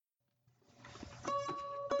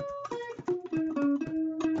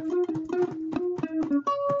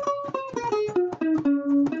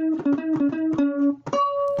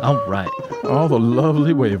All right. All the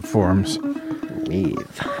lovely waveforms.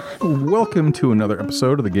 Wave. Welcome to another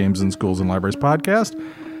episode of the Games in Schools and Libraries podcast.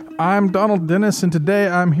 I'm Donald Dennis, and today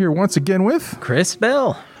I'm here once again with Chris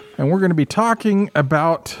Bell. And we're going to be talking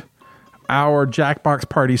about our Jackbox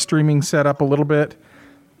Party streaming setup a little bit,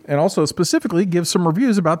 and also specifically give some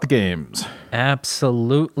reviews about the games.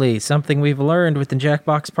 Absolutely. Something we've learned with the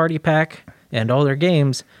Jackbox Party Pack and all their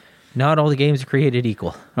games, not all the games are created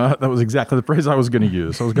equal. That was exactly the phrase I was going to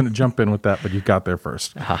use. I was going to jump in with that, but you got there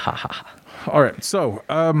first. All right, so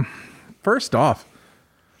first off,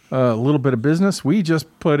 a little bit of business. We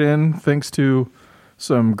just put in, thanks to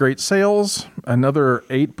some great sales, another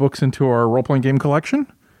 8 books into our role-playing game collection.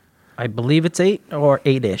 I believe it's 8 or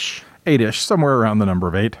 8-ish. 8-ish, somewhere around the number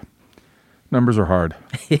of 8. Numbers are hard.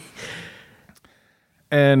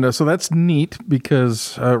 And so that's neat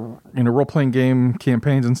because, role-playing game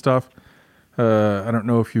campaigns and stuff, I don't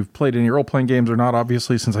know if you've played any role-playing games or not,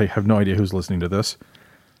 obviously, since I have no idea who's listening to this.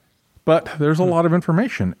 But there's a lot of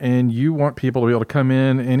information, and you want people to be able to come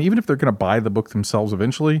in, and even if they're going to buy the book themselves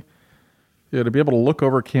eventually, to be able to look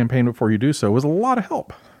over a campaign before you do so is a lot of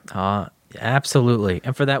help. Absolutely.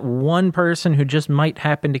 And for that one person who just might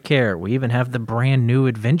happen to care, we even have the brand new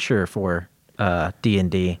adventure for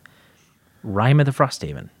D&D, Rime of the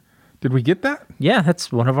Frosthaven. Did we get that? Yeah,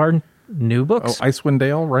 that's one of our new books. Oh, Icewind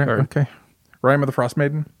Dale, right? Okay. Rime of the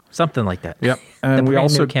Frostmaiden? Something like that. Yep. And we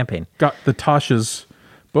also campaign. Got the Tasha's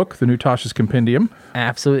book, the new Tasha's Compendium.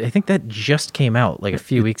 Absolutely. I think that just came out like a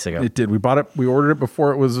few weeks ago. It did. We bought it. We ordered it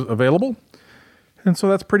before it was available. And so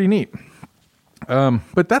that's pretty neat.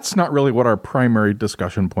 But that's not really what our primary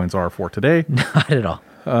discussion points are for today. Not at all.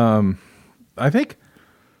 I think,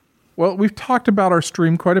 well, we've talked about our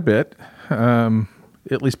stream quite a bit,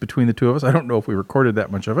 at least between the two of us. I don't know if we recorded that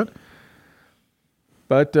much of it.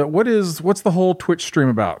 But what's the whole Twitch stream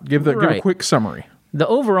about? Give a quick summary. The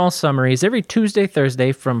overall summary is every Tuesday,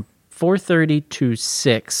 Thursday from 4:30 to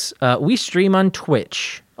 6. We stream on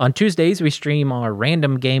Twitch. On Tuesdays, we stream our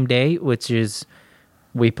random game day, which is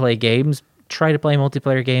we play games, try to play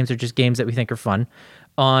multiplayer games or just games that we think are fun.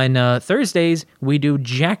 On Thursdays, we do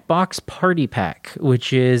Jackbox Party Pack,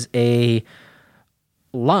 which is a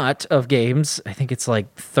lot of games. I think it's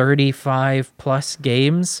like 35 plus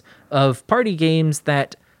games of party games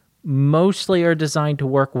that mostly are designed to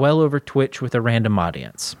work well over Twitch with a random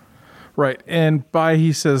audience. Right. And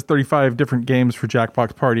he says 35 different games for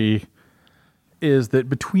Jackbox Party is that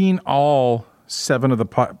between all 7 of the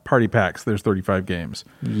party packs, there's 35 games.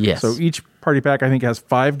 Yes. So each party pack, I think, has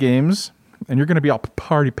 5 games, and you're going to be all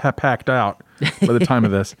packed out by the time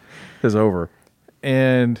of this is over.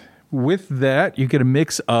 And with that, you get a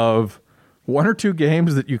mix of 1 or 2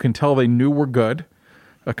 games that you can tell they knew were good,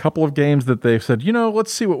 a couple of games that they've said,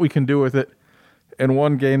 let's see what we can do with it, and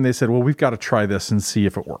 1 game they said, well, we've got to try this and see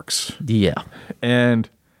if it works. Yeah. And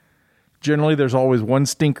generally, there's always 1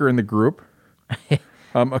 stinker in the group.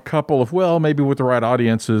 A couple of, maybe with the right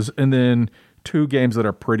audiences, and then 2 games that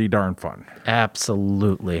are pretty darn fun.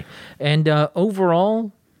 Absolutely. And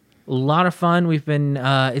overall, a lot of fun. We've been,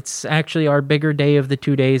 it's actually our bigger day of the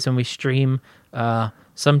 2 days when we stream.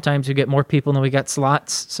 Sometimes we get more people than we got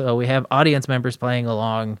slots, so we have audience members playing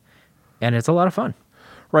along, and it's a lot of fun.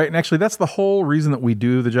 Right, and actually that's the whole reason that we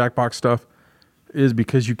do the Jackbox stuff, is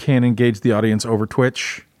because you can engage the audience over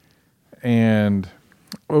Twitch. And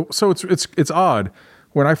so it's odd.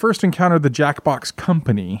 When I first encountered the Jackbox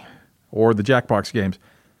Company, or the Jackbox games,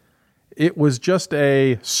 it was just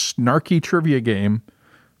a snarky trivia game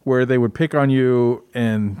where they would pick on you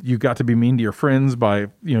and you got to be mean to your friends by,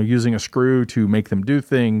 using a screw to make them do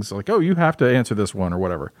things like, oh, you have to answer this one or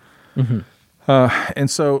whatever. Mm-hmm.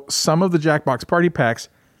 And so some of the Jackbox Party Packs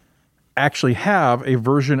actually have a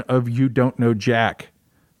version of You Don't Know Jack,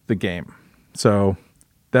 the game. So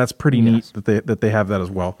that's pretty neat that they have that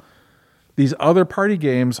as well. These other party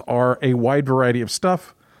games are a wide variety of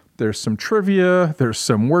stuff. There's some trivia, there's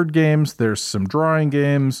some word games, there's some drawing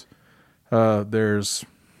games, there's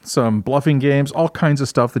some bluffing games, all kinds of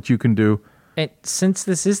stuff that you can do. And since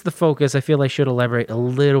this is the focus, I feel I should elaborate a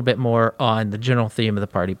little bit more on the general theme of the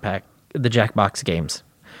party pack, the Jackbox games.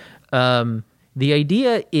 The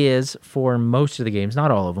idea is for most of the games,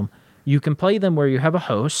 not all of them, you can play them where you have a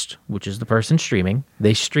host, which is the person streaming.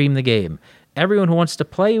 They stream the game. Everyone who wants to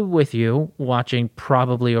play with you, watching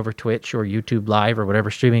probably over Twitch or YouTube Live or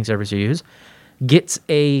whatever streaming service you use, gets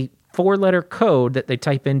a 4-letter code that they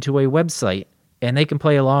type into a website, and they can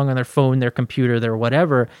play along on their phone, their computer, their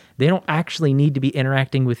whatever. They don't actually need to be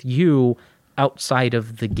interacting with you outside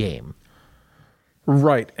of the game.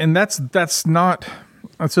 Right, and that's not...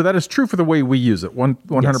 So that is true for the way we use it,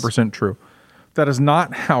 100% true. That is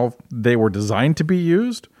not how they were designed to be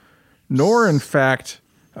used. nor in fact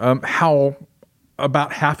how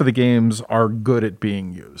about half of the games are good at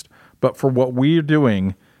being used. But for what we're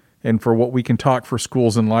doing and for what we can talk for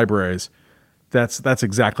schools and libraries, that's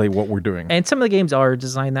exactly what we're doing. And some of the games are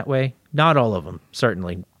designed that way. Not all of them,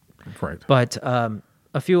 certainly. Right. But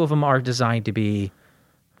a few of them are designed to be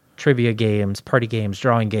trivia games, party games,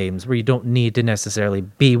 drawing games, where you don't need to necessarily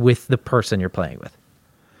be with the person you're playing with.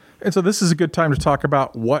 And so this is a good time to talk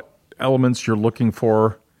about what elements you're looking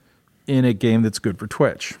for in a game that's good for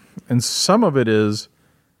Twitch. And some of it is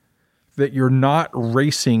that you're not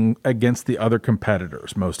racing against the other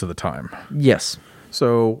competitors most of the time. Yes.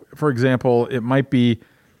 So, for example, it might be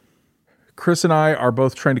Chris and I are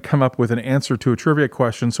both trying to come up with an answer to a trivia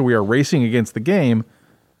question, so we are racing against the game.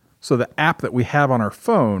 So the app that we have on our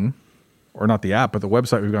phone, or not the app, but the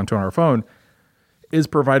website we've gone to on our phone, is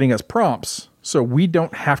providing us prompts, so we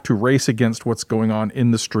don't have to race against what's going on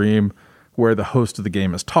in the stream where the host of the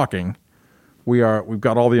game is talking. We've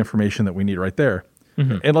got all the information that we need right there.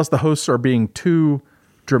 Mm-hmm. Unless the hosts are being too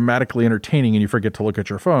dramatically entertaining and you forget to look at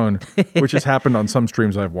your phone, which has happened on some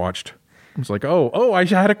streams I've watched. It's like, oh, I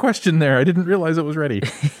had a question there. I didn't realize it was ready.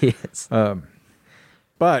 Yes.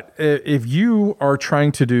 But if you are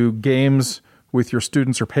trying to do games with your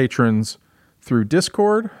students or patrons through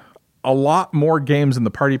Discord, a lot more games in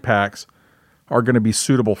the party packs are going to be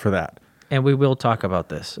suitable for that. And we will talk about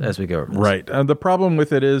this as we go over this. Right. And the problem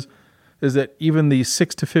with it is that even the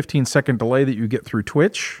 6 to 15 second delay that you get through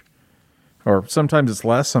Twitch, or sometimes it's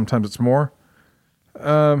less, sometimes it's more,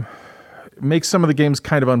 makes some of the games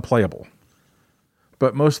kind of unplayable.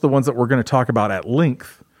 But most of the ones that we're going to talk about at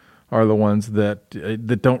length are the ones that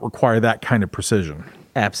don't require that kind of precision.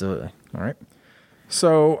 Absolutely. All right.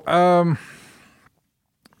 So,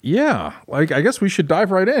 yeah, I guess we should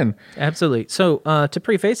dive right in. Absolutely. So, to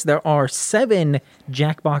preface, there are 7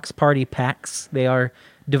 Jackbox Party Packs. They are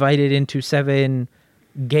divided into 7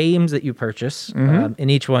 games that you purchase, and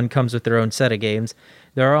each one comes with their own set of games.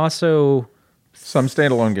 There are also some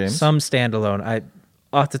standalone games. Some standalone.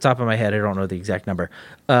 Off the top of my head, I don't know the exact number.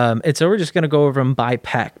 And so we're just going to go over them by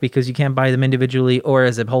pack because you can't buy them individually or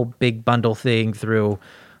as a whole big bundle thing through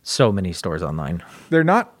so many stores online. They're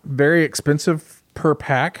not very expensive per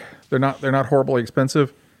pack. They're not horribly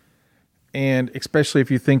expensive. And especially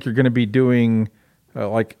if you think you're going to be doing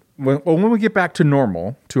when we get back to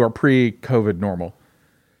normal, to our pre-COVID normal,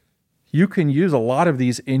 you can use a lot of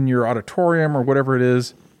these in your auditorium or whatever it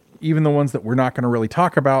is, even the ones that we're not going to really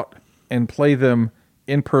talk about, and play them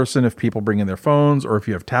in person if people bring in their phones or if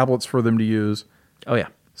you have tablets for them to use. Oh, yeah.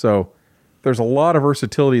 So there's a lot of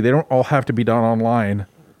versatility. They don't all have to be done online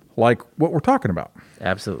like what we're talking about.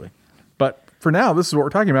 Absolutely. But for now, this is what we're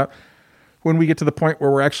talking about. When we get to the point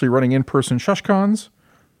where we're actually running in-person ShushCons,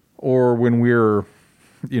 or when we're,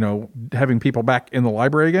 having people back in the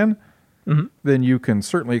library again, then you can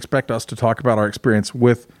certainly expect us to talk about our experience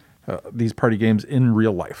with these party games in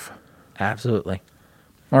real life. Absolutely.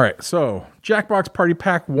 All right, so Jackbox Party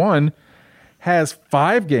Pack 1 has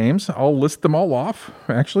 5 games. I'll list them all off,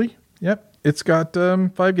 actually. Yep, it's got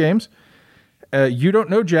 5 games. You Don't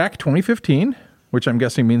Know Jack 2015, which I'm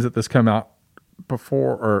guessing means that this came out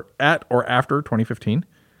before or at or after 2015.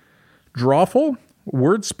 Drawful,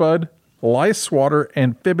 Word Spud, Lice Swatter,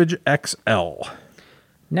 and Fibbage XL.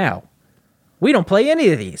 Now, we don't play any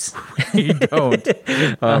of these. We don't.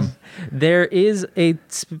 There is a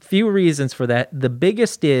few reasons for that. The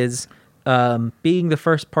biggest is being the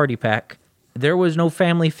first party pack, there was no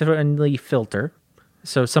family-friendly filter.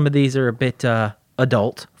 So some of these are a bit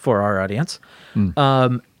adult for our audience.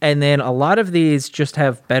 And then a lot of these just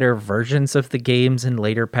have better versions of the games in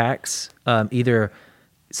later packs, either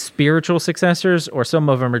spiritual successors or some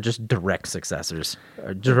of them are just direct successors,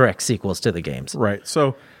 or direct sequels to the games. Right.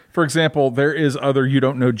 So, for example, there is other You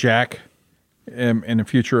Don't Know Jack in the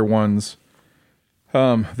future ones.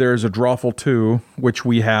 There's a Drawful 2, which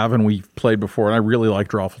we have and we've played before, and I really like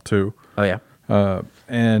Drawful 2. Oh, yeah.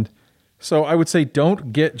 And so I would say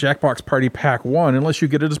don't get Jackbox Party Pack 1 unless you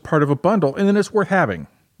get it as part of a bundle, and then it's worth having.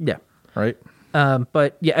 Yeah. Right?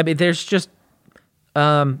 But, yeah, I mean, there's just...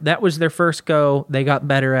 that was their first go. They got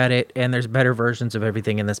better at it, and there's better versions of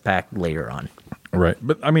everything in this pack later on. Right.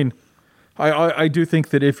 But, I mean... I do think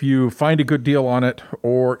that if you find a good deal on it,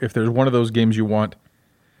 or if there's one of those games you want,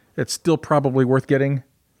 it's still probably worth getting.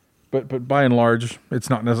 But by and large, it's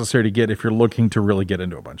not necessary to get if you're looking to really get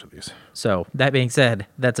into a bunch of these. So, that being said,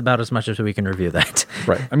 that's about as much as we can review that.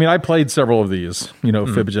 Right. I mean, I played several of these,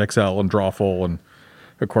 Fibbage XL and Drawful, and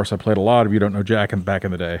of course I played a lot of You Don't Know Jack back in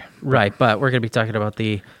the day. Right, but we're going to be talking about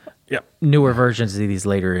the Yep. newer versions of these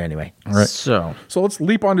later anyway. All right. So So let's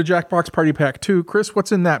leap onto Jackbox Party Pack 2. Chris,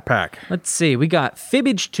 what's in that pack? let's see. We got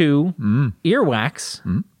Fibbage 2,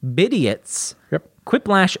 Earwax, Bidiots, Yep.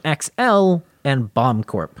 Quiplash XL, and Bomb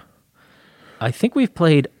Corp. I think we've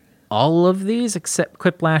played all of these except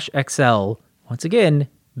Quiplash XL, once again,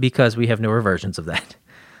 because we have newer versions of that.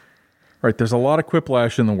 Right, there's a lot of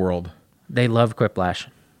Quiplash in the world. They love Quiplash.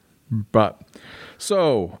 But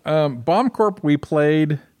so Bomb Corp, we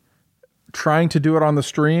played trying to do it on the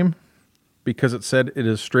stream because it said it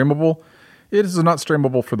is streamable. It is not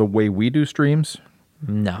streamable for the way we do streams.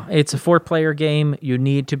 No, it's a 4-player game. You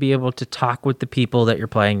need to be able to talk with the people that you're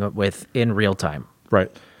playing with in real time. Right.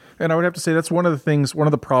 And I would have to say that's one of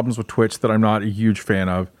the problems with Twitch that I'm not a huge fan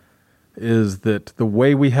of is that the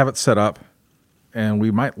way we have it set up, and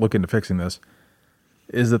we might look into fixing this,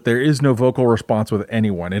 is that there is no vocal response with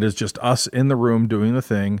anyone. It is just us in the room doing the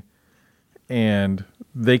thing, and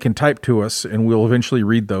they can type to us, and we'll eventually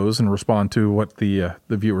read those and respond to what the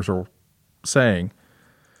viewers are saying.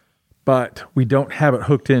 But we don't have it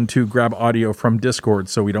hooked in to grab audio from Discord,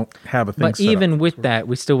 so we don't have a thing But set up. even with that,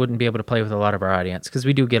 we still wouldn't be able to play with a lot of our audience because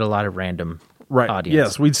we do get a lot of random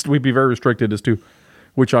audience. Yes, we'd be very restricted as to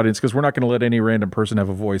which audience, because we're not going to let any random person have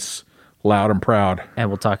a voice loud and proud. And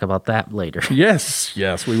we'll talk about that later. Yes,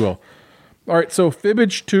 we will. All right, so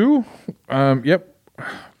Fibbage 2. Yep,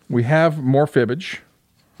 we have more Fibbage.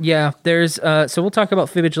 Yeah, there's so we'll talk about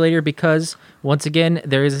Fibbage later because once again,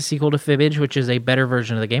 there is a sequel to Fibbage, which is a better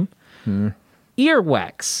version of the game.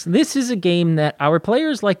 Earwax. This is a game that our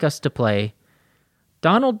players like us to play.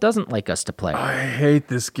 Donald doesn't like us to play. I hate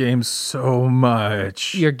this game so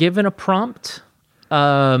much. You're given a prompt.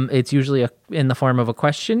 It's usually in the form of a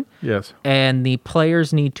question. Yes. And the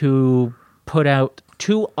players need to put out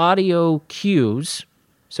 2 audio cues.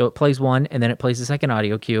 So it plays one, and then it plays the second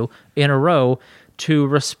audio cue in a row to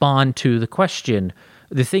respond to the question.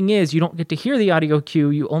 The thing is, you don't get to hear the audio cue.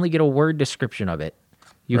 You only get a word description of it.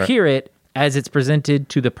 You hear it as it's presented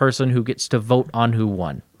to the person who gets to vote on who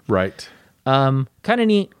won. Right. Kind of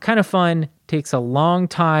neat, kind of fun. Takes a long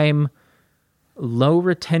time. Low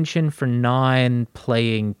retention for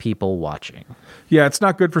non-playing people watching. Yeah, it's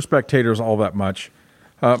not good for spectators all that much.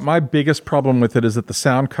 My biggest problem with it is that the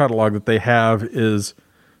sound catalog that they have is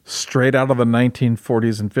straight out of the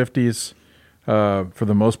 1940s and 50s. For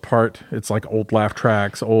the most part, it's like old laugh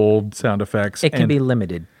tracks, old sound effects. It can be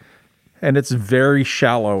limited. And it's very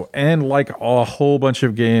shallow. And like a whole bunch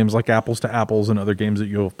of games, like Apples to Apples and other games that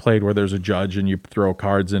you'll have played where there's a judge and you throw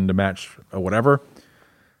cards in to match whatever,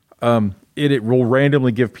 it will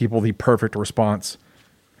randomly give people the perfect response.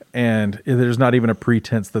 And there's not even a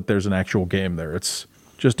pretense that there's an actual game there. It's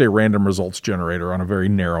just a random results generator on a very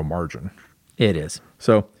narrow margin. It is.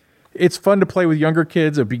 So it's fun to play with younger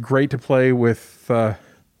kids. It'd be great to play with a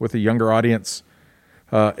younger audience,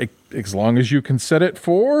 as long as you can set it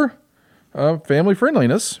for family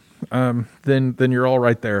friendliness. Then you're all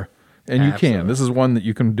right there, and you can. This is one that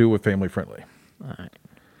you can do with family friendly. All right.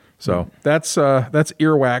 So that's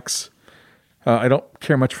Earwax. I don't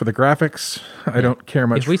care much for the graphics. I don't care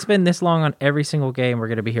much. If we spend this long on every single game, we're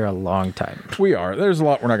going to be here a long time. We are. There's a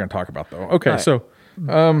lot we're not going to talk about though. Okay, so.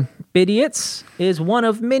 Bidiots is one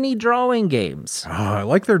of many drawing games. I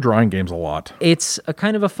like their drawing games a lot. It's a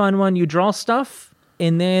kind of a fun one. You draw stuff,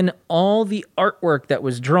 and then all the artwork that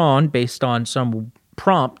was drawn based on some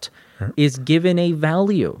prompt is given a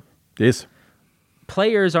value. Yes.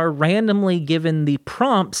 Players are randomly given the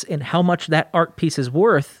prompts and how much that art piece is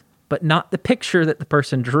worth, but not the picture that the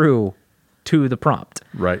person drew to the prompt.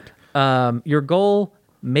 Right. Your goal,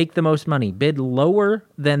 make the most money. Bid lower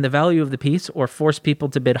than the value of the piece or force people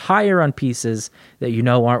to bid higher on pieces that you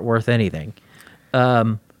know aren't worth anything.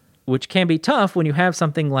 Which can be tough when you have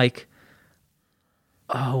something like,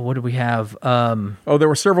 what do we have? There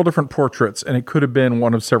were several different portraits, and it could have been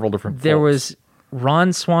one of several different There folks. was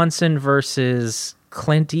Ron Swanson versus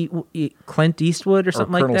Clint Eastwood or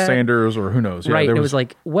something like Colonel that. Sanders, or who knows. Yeah, Right. It was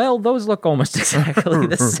like, well, those look almost exactly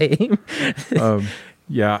the same.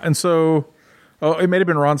 yeah, and so... Oh, it may have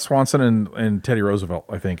been Ron Swanson and Teddy Roosevelt,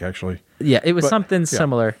 I think, actually. Yeah, it was something yeah.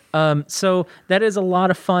 similar. So that is a lot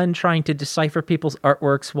of fun trying to decipher people's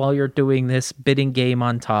artworks while you're doing this bidding game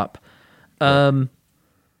on top.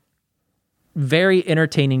 Very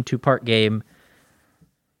entertaining 2-part game.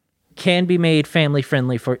 Can be made family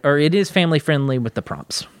friendly or it is family friendly with the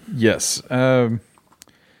prompts. Yes.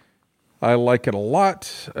 I like it a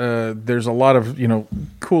lot. There's a lot of,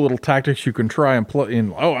 cool little tactics you can try and play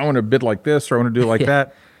in. Oh, I want to bid like this, or I want to do like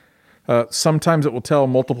that. Sometimes it will tell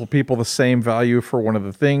multiple people the same value for one of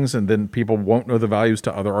the things, and then people won't know the values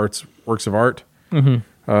to other works of art.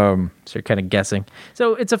 Mm-hmm. So you're kind of guessing.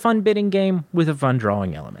 So it's a fun bidding game with a fun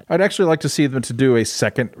drawing element. I'd actually like to see them to do a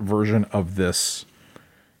second version of this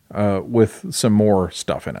with some more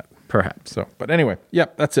stuff in it. Perhaps. So, but anyway,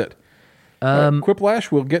 yep, that's it.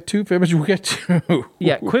 Quiplash we'll get to. Fibbage we'll get to.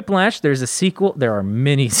 Yeah, Quiplash, there's a sequel. There are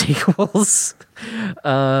many sequels.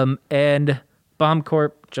 And Bomb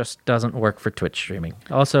Corp just doesn't work for Twitch streaming.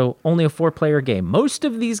 Also, only a 4-player game. Most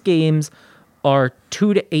of these games are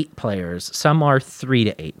 2 to 8 players. Some are 3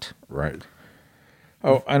 to 8. Right.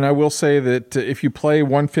 Oh, and I will say that if you play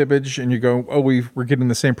one Fibbage and you go, oh, we're getting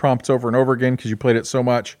the same prompts over and over again because you played it so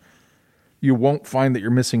much, you won't find that you're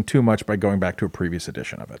missing too much by going back to a previous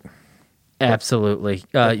edition of it. Absolutely.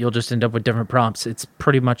 You'll just end up with different prompts. It's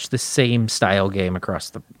pretty much the same style game across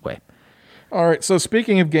the way. All right, so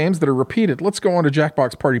speaking of games that are repeated, let's go on to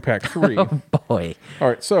Jackbox Party Pack 3. Oh, boy. All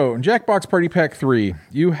right, so in Jackbox Party Pack 3,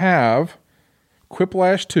 you have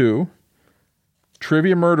Quiplash 2,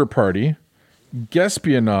 Trivia Murder Party,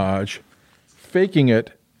 Guespionage, Faking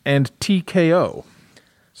It, and TKO.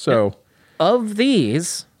 So, of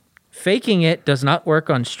these, Faking It does not work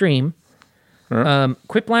on stream.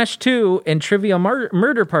 Quiplash 2 and Trivia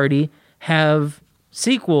Murder Party have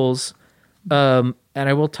sequels, and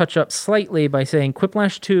I will touch up slightly by saying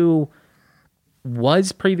Quiplash 2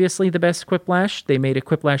 was previously the best Quiplash. They made a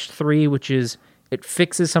Quiplash 3, which is, it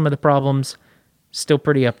fixes some of the problems, still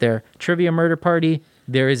pretty up there. Trivia Murder Party,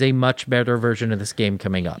 there is a much better version of this game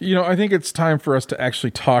coming up. you know, I think it's time for us to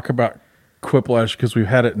actually talk about Quiplash because we've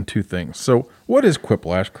had it in two things. So, what is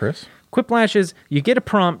Quiplash, Chris? Quiplash is, you get a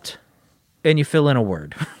prompt, and you fill in a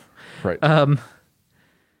word. Right.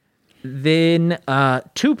 Then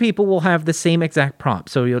 2 people will have the same exact prompt.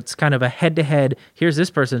 So it's kind of a head-to-head. Here's this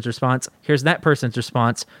person's response. Here's that person's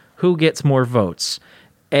response. Who gets more votes?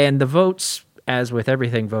 And the votes, as with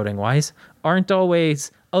everything voting-wise, aren't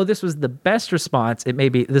always, oh, this was the best response. It may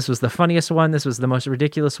be, this was the funniest one. This was the most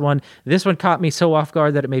ridiculous one. This one caught me so off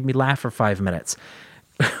guard that it made me laugh for 5 minutes.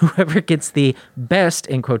 Whoever gets the best,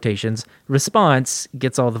 in quotations, response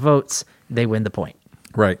gets all the votes. They win the point.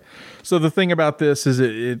 Right. So the thing about this is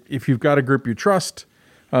if you've got a group you trust,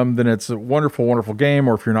 then it's a wonderful, wonderful game.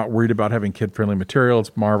 Or if you're not worried about having kid-friendly material,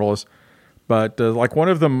 it's marvelous. But like one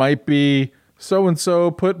of them might be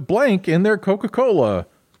so-and-so put blank in their Coca-Cola.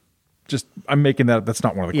 Just, I'm making that up. That's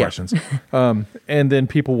not one of the questions. And then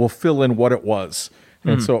people will fill in what it was.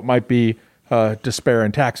 And so it might be despair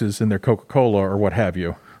and taxes in their Coca-Cola or what have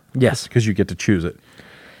you. Yes. Because you get to choose it.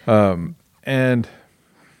 And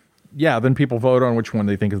yeah, then people vote on which one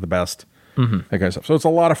they think is the best. That kind of stuff. So it's a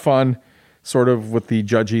lot of fun, sort of with the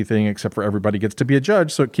judgy thing, except for everybody gets to be a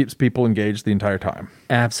judge, so it keeps people engaged the entire time.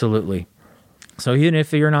 Absolutely. So even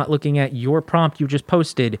if you're not looking at your prompt you just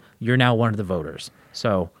posted, you're now one of the voters.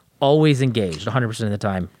 So always engaged 100% of the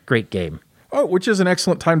time. Great game. Oh, which is an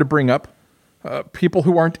excellent time to bring up people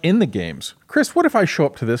who aren't in the games. Chris, what if I show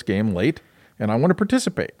up to this game late and I want to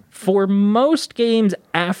participate? For most games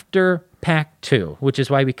after Pack 2, which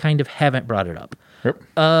is why we kind of haven't brought it up,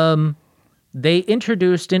 Yep. they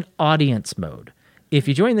introduced an audience mode. If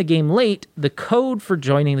you join the game late, the code for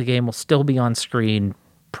joining the game will still be on screen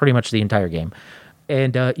pretty much the entire game.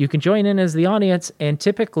 And you can join in as the audience, and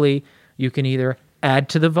typically you can either add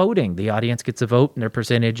to the voting. The audience gets a vote, and their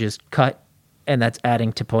percentage is cut, and that's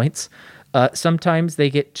adding to points. Sometimes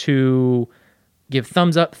they get to give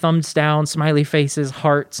thumbs up, thumbs down, smiley faces,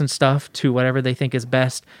 hearts, and stuff to whatever they think is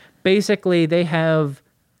best. Basically, they have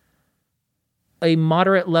a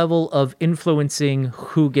moderate level of influencing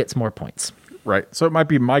who gets more points. Right. So it might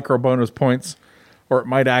be micro bonus points, or it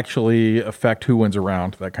might actually affect who wins a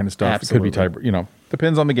round, that kind of stuff. Absolutely. It could be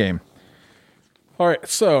depends on the game. All right.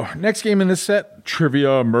 So next game in this set,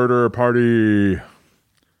 Trivia Murder Party.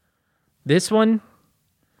 This one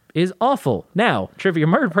is awful. Now, Trivia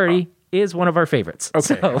Murder Party is one of our favorites.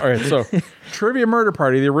 Okay. All right. So Trivia Murder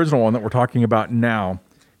Party, the original one that we're talking about now,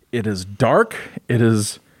 it is dark, it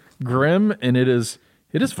is grim, and it is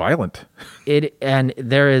violent. And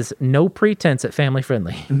there is no pretense at family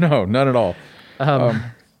friendly. No, none at all.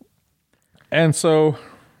 And so,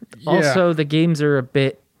 yeah. Also, the games are a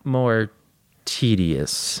bit more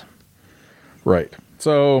tedious. Right.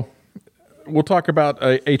 So we'll talk about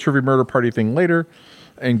a Trivia Murder Party thing later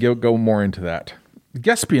and go more into that.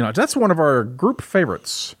 Guespionage, that's one of our group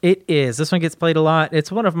favorites. It is. This one gets played a lot. It's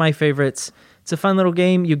one of my favorites. It's a fun little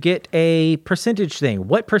game. You get a percentage thing.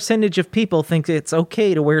 What percentage of people think it's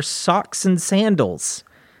okay to wear socks and sandals?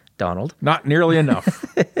 Donald. Not nearly enough.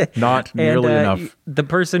 Not nearly enough. The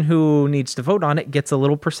person who needs to vote on it gets a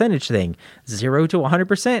little percentage thing. 0 to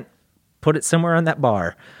 100%. Put it somewhere on that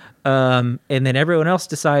bar. And then everyone else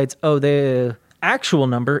decides, actual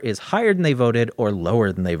number is higher than they voted or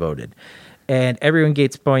lower than they voted. And everyone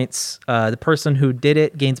gets points. The person who did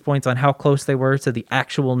it gains points on how close they were to the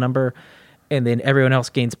actual number. And then everyone else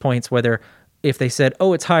gains points whether if they said,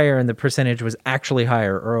 oh, it's higher and the percentage was actually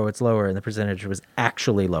higher, or oh, it's lower and the percentage was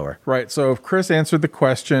actually lower. Right. So if Chris answered the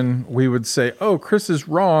question, we would say, oh, Chris is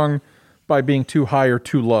wrong by being too high or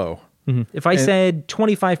too low. Mm-hmm. If I said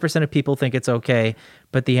 25% of people think it's okay,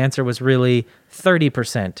 but the answer was really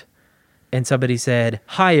 30%, and somebody said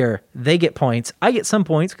higher, they get points. I get some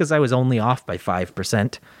points because I was only off by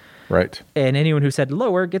 5%. Right. And anyone who said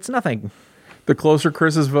lower gets nothing. The closer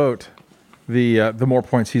Chris's vote, the more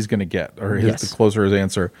points he's going to get, or the closer his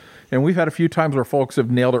answer. And we've had a few times where folks have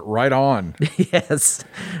nailed it right on. Yes.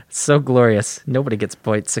 So glorious. Nobody gets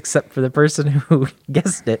points except for the person who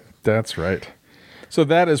guessed it. That's right. So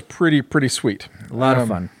that is pretty sweet. A lot of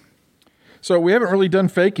fun. So we haven't really done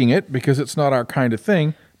faking it because it's not our kind of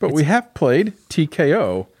thing, but we have played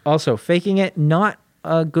TKO. Also, faking it, not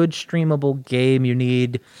a good streamable game. You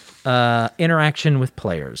need interaction with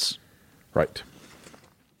players. Right.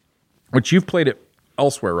 Which you've played it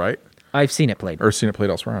elsewhere, right? I've seen it played. Or seen it played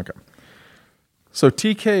elsewhere. Okay. So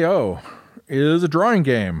TKO is a drawing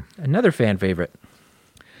game. Another fan favorite.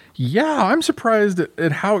 Yeah, I'm surprised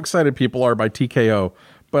at how excited people are by TKO,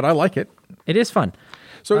 but I like it. It is fun.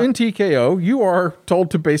 So in TKO, you are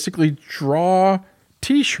told to basically draw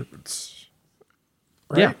T-shirts.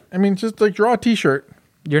 Right? Yeah. I mean, just like draw a T-shirt.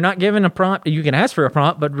 You're not given a prompt. You can ask for a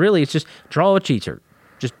prompt, but really it's just draw a T-shirt.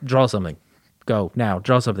 Just draw something. Go now,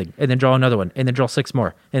 draw something, and then draw another one, and then draw 6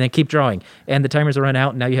 more, and then keep drawing. And the timers will run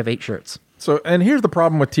out, and now you have 8 shirts. So, and here's the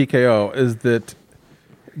problem with TKO is that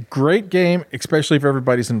great game, especially if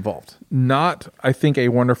everybody's involved. Not, I think, a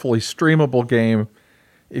wonderfully streamable game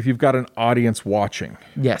if you've got an audience watching.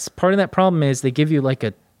 Yes, part of that problem is they give you like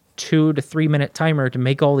a 2 to 3 minute timer to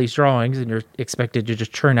make all these drawings, and you're expected to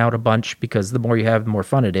just churn out a bunch because the more you have, the more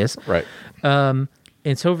fun it is. Right. And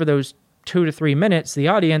so for those 2 to 3 minutes, the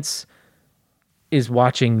audience is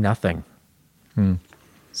watching nothing.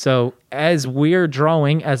 So as we're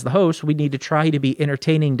drawing as the host, we need to try to be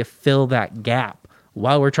entertaining to fill that gap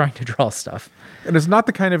while we're trying to draw stuff. And it's not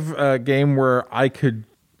the kind of game where I could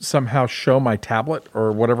somehow show my tablet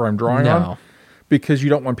or whatever I'm drawing on, because you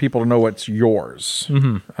don't want people to know what's yours.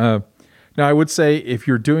 Now, I would say if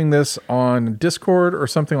you're doing this on Discord or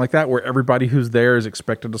something like that, where everybody who's there is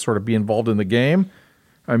expected to sort of be involved in the game,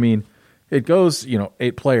 I mean, it goes,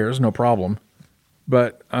 8 players, no problem.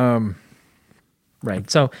 But, right.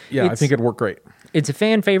 So yeah, I think it'd work great. It's a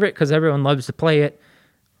fan favorite because everyone loves to play it.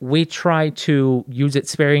 We try to use it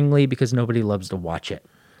sparingly because nobody loves to watch it.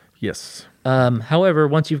 Yes. However,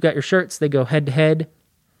 once you've got your shirts, they go head to head.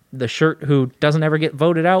 The shirt who doesn't ever get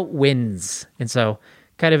voted out wins. And so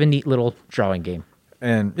kind of a neat little drawing game.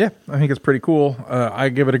 And yeah, I think it's pretty cool. I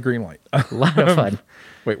give it a green light. A lot of fun.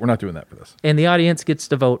 Wait, we're not doing that for this. And the audience gets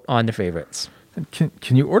to vote on their favorites.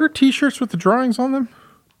 Can you order T-shirts with the drawings on them?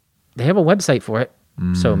 They have a website for it,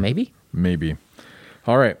 so maybe. Maybe.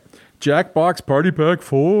 All right. Jackbox Party Pack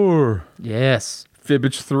 4. Yes.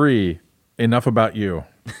 Fibbage 3. Enough about you.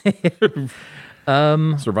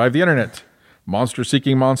 Survive the Internet. Monster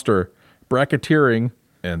Seeking Monster. Bracketeering.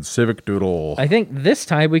 And Civic Doodle. I think this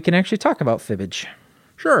time we can actually talk about Fibbage.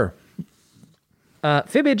 Sure.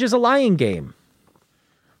 Fibbage is a lying game.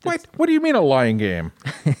 What do you mean a lying game?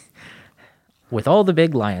 With all the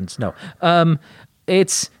big lions. No.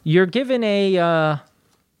 It's you're given a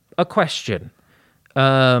question.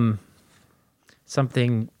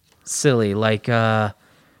 Something silly like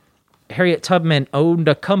Harriet Tubman owned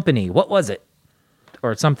a company. What was it?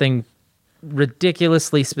 Or something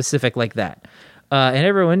ridiculously specific like that. And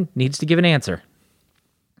everyone needs to give an answer.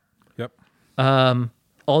 Yep.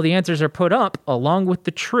 All the answers are put up along with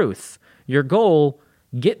the truth. Your goal,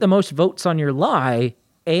 get the most votes on your lie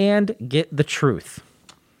and get the truth.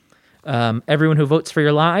 Everyone who votes for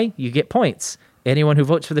your lie, you get points. Anyone who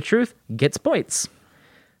votes for the truth gets points.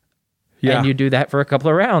 Yeah. And you do that for a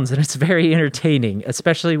couple of rounds, and it's very entertaining,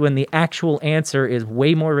 especially when the actual answer is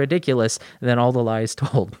way more ridiculous than all the lies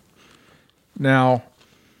told. Now,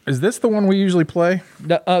 is this the one we usually play?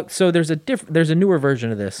 So there's a newer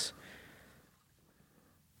version of this.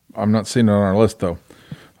 I'm not seeing it on our list, though.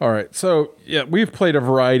 All right. So, yeah, we've played a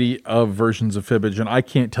variety of versions of Fibbage, and I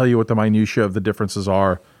can't tell you what the minutiae of the differences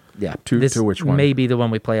are. Yeah, to which one. May be the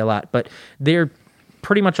one we play a lot, but they're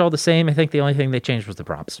pretty much all the same. I think the only thing they changed was the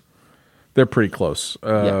prompts. They're pretty close,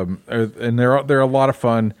 and they're a lot of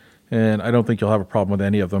fun, and I don't think you'll have a problem with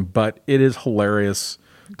any of them. But it is hilarious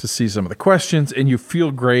to see some of the questions, and you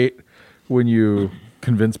feel great when you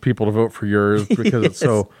convince people to vote for yours because it's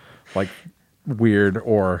so like weird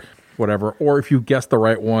or whatever. Or if you guess the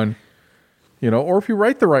right one, or if you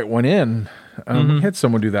write the right one in. I had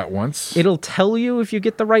someone do that once. It'll tell you if you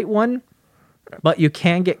get the right one, but you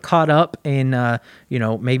can get caught up in,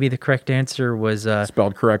 maybe the correct answer was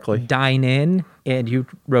Spelled correctly. dine in, and you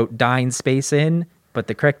wrote dine space in, but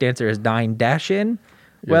the correct answer is dine dash in.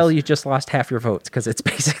 Well, you just lost half your votes because it's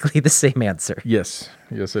basically the same answer. Yes,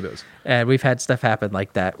 it is. And we've had stuff happen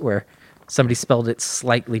like that where somebody spelled it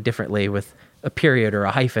slightly differently with a period or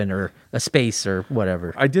a hyphen or a space or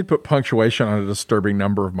whatever. I did put punctuation on a disturbing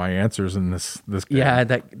number of my ansers in this game. Yeah,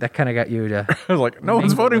 that kind of got you to... I was like, no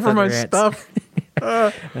one's voting for my stuff.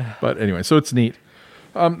 But anyway, so it's neat.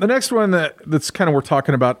 The next one that's kind of we're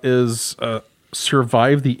talking about is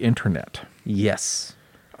Survive the Internet. Yes.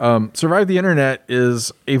 Survive the Internet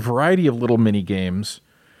is a variety of little mini games,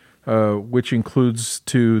 which includes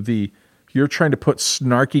you're trying to put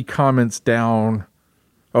snarky comments down.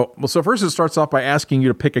 Oh, well, so first it starts off by asking you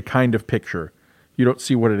to pick a kind of picture. You don't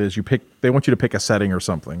see what it is. They want you to pick a setting or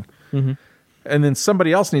something. Mm-hmm. And then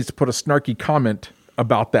somebody else needs to put a snarky comment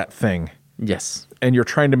about that thing. Yes. And you're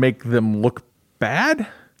trying to make them look bad?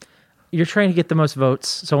 You're trying to get the most votes.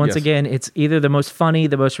 So once again, it's either the most funny,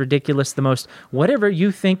 the most ridiculous, the most whatever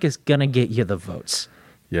you think is going to get you the votes.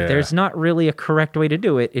 Yeah. There's not really a correct way to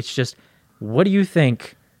do it. It's just, what do you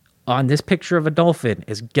think on this picture of a dolphin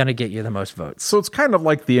is going to get you the most votes? So it's kind of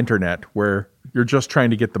like the internet where you're just trying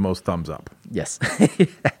to get the most thumbs up. Yes.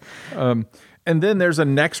 And then there's a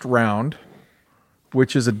next round,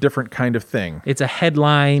 which is a different kind of thing. It's a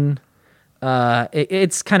headline.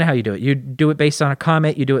 It's kind of how you do it. You do it based on a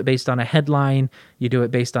comment. You do it based on a headline. You do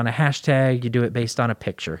it based on a hashtag. You do it based on a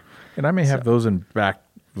picture. And I may have those in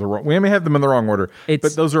we may have them in the wrong order,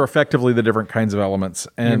 but those are effectively the different kinds of elements.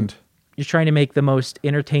 And you're trying to make the most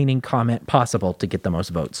entertaining comment possible to get the most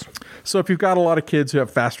votes. So if you've got a lot of kids who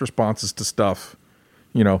have fast responses to stuff,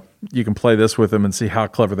 you can play this with them and see how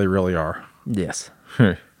clever they really are. Yes.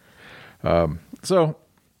 So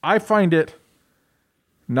I find it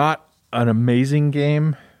not an amazing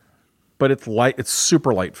game, but it's light. It's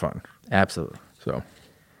super light fun. Absolutely. So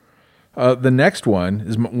the next one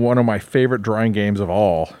is one of my favorite drawing games of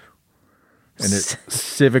all. And it's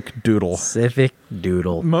Civic Doodle. Civic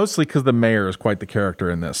Doodle. Mostly because the mayor is quite the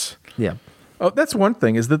character in this. Yeah. Oh, that's one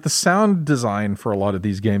thing, is that the sound design for a lot of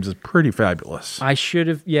these games is pretty fabulous. We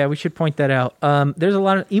should point that out. There's a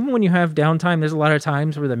lot of, even when you have downtime, there's a lot of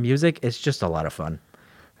times where the music is just a lot of fun.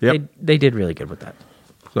 Yep. They did really good with that.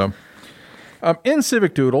 So, in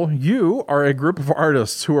Civic Doodle, you are a group of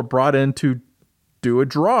artists who are brought in to do a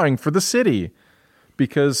drawing for the city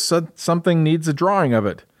because something needs a drawing of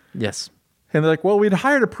it. Yes. And they're like, well, we'd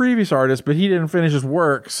hired a previous artist, but he didn't finish his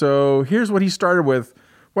work. So here's what he started with.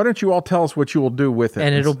 Why don't you all tell us what you will do with it?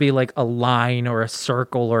 And it'll be like a line or a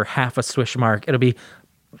circle or half a swish mark. It'll be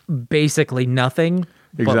basically nothing,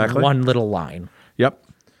 but one little line. Yep.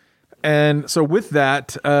 And so with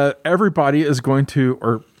that, everybody is going to,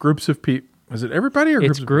 or groups of people, is it everybody or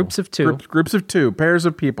groups of two? Groups of two, pairs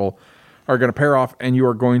of people are going to pair off, and you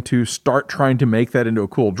are going to start trying to make that into a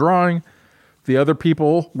cool drawing. The other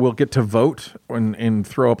people will get to vote and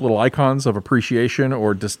throw up little icons of appreciation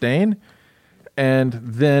or disdain. And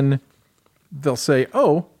then they'll say,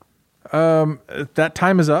 that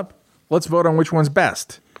time is up. Let's vote on which one's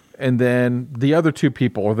best. And then the other two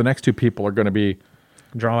people or the next two people are going to be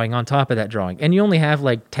drawing on top of that drawing. And you only have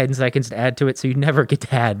like 10 seconds to add to it, so you never get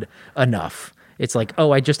to add enough. It's like,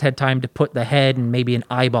 I just had time to put the head and maybe an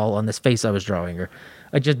eyeball on this face I was drawing, or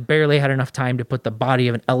I just barely had enough time to put the body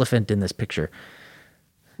of an elephant in this picture.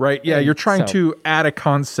 Right, yeah, you're trying to add a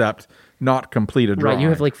concept, not complete a drawing. Right, you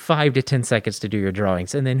have like 5 to 10 seconds to do your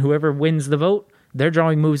drawings, and then whoever wins the vote, their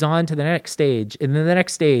drawing moves on to the next stage, and then the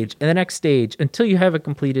next stage, and the next stage, until you have a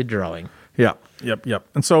completed drawing. Yeah, yep.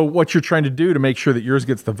 And so what you're trying to do to make sure that yours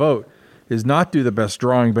gets the vote is not do the best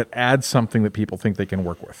drawing, but add something that people think they can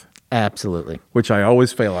work with. Absolutely. Which I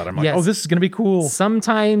always fail at. I'm like, yes. This is going to be cool.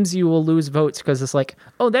 Sometimes you will lose votes because it's like,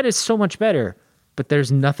 that is so much better. But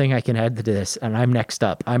there's nothing I can add to this, and I'm next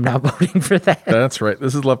up. I'm not voting for that. That's right.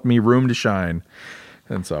 This has left me room to shine.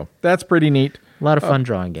 And so that's pretty neat. A lot of fun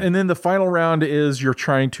drawing game. And then the final round is you're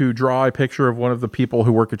trying to draw a picture of one of the people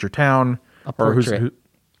who work at your town. A portrait.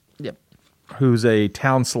 Who's a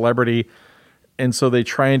town celebrity. And so they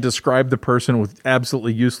try and describe the person with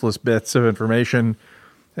absolutely useless bits of information.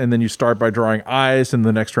 And then you start by drawing eyes, and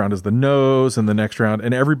the next round is the nose, and the next round.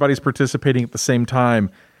 And everybody's participating at the same time.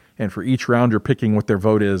 And for each round, you're picking what their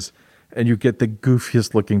vote is. And you get the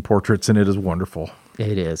goofiest looking portraits, and it is wonderful.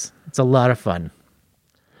 It is. It's a lot of fun.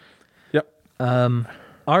 Yep.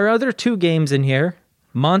 Our other two games in here,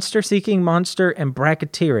 Monster Seeking Monster and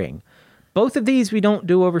Bracketeering. Both of these we don't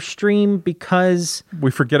do over stream because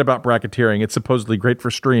We forget about bracketeering. It's supposedly great for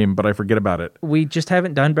stream, but I forget about it. we just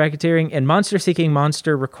haven't done bracketeering. And Monster Seeking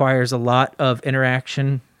Monster requires a lot of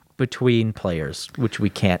interaction between players, which we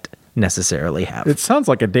can't necessarily have. It sounds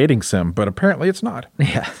like a dating sim, but apparently it's not.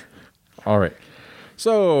 Yeah. All right.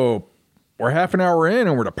 So we're half an hour in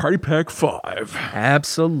and we're to Party Pack 5.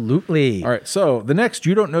 Absolutely. All right. So the next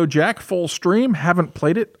You Don't Know Jack full stream. Haven't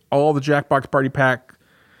played it. All the Jackbox Party Pack.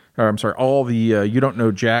 All the You Don't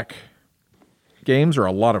Know Jack games are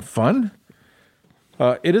a lot of fun.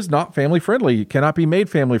 It is not family friendly. It cannot be made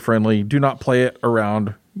family friendly. Do not play it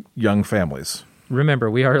around young families.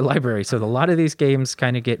 Remember, we are a library, so a lot of these games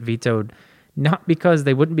kind of get vetoed, not because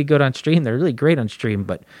they wouldn't be good on stream. They're really great on stream,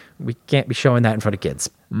 but we can't be showing that in front of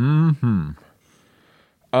kids. The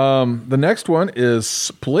next one is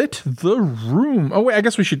Split the Room. Oh, wait, I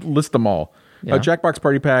guess we should list them all. Yeah. Jackbox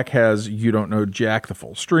Party Pack has You Don't Know Jack, the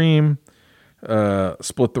full stream,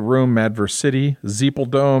 Split the Room, Mad vs. City,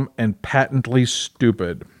 Zeeple Dome, and Patently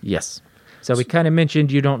Stupid. Yes. So we kind of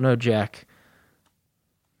mentioned You Don't Know Jack,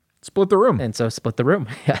 Split the Room. and so Split the Room.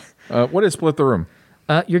 Yeah. What is Split the Room?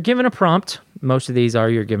 You're given a prompt. Most of these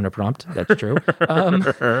are you're given a prompt. That's true.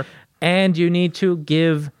 And you need to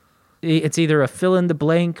give, it's either a fill in the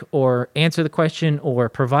blank or answer the question or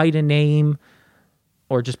provide a name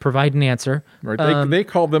or just provide an answer. Right. They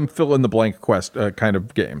call them fill in the blank quest kind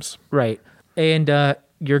of games. Right. And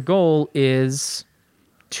your goal is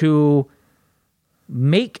to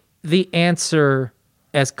make the answer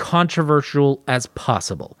as controversial as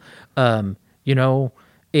possible.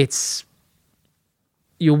 It's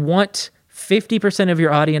you want 50% of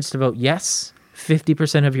your audience to vote yes,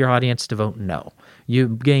 50% of your audience to vote no. You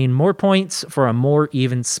gain more points for a more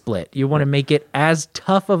even split. You want to make it as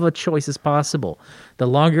tough of a choice as possible. The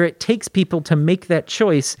longer it takes people to make that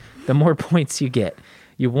choice, the more points you get.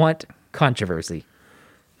 You want controversy.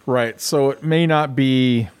 Right. So it may not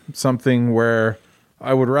be something where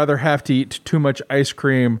I would rather have to eat too much ice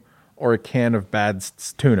cream or a can of bad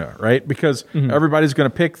tuna, right? Because everybody's going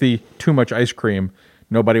to pick the too much ice cream.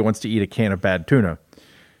 Nobody wants to eat a can of bad tuna.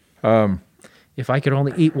 If I could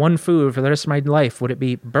only eat one food for the rest of my life, would it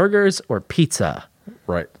be burgers or pizza?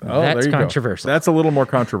 Right. Oh, That's there you controversial. Go. That's a little more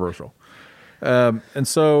controversial. And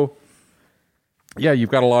so, yeah, you've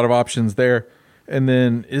got a lot of options there. And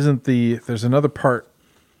then there's another part.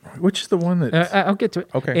 Which is the one that... I'll get to it.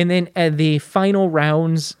 Okay. And then the final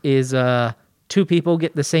rounds is two people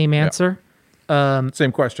get the same answer.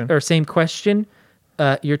 Same question. Or same question.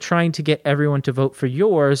 You're trying to get everyone to vote for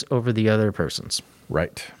yours over the other person's.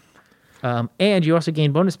 Right. And you also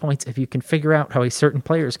gain bonus points if you can figure out how a certain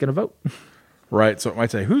player is going to vote. Right. So it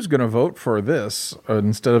might say, who's going to vote for this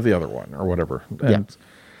instead of the other one or whatever. And Yeah.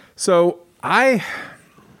 So I'm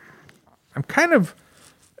kind of...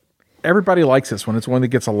 Everybody likes this one. It's one that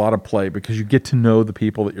gets a lot of play because you get to know the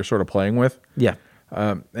people that you're sort of playing with. Yeah.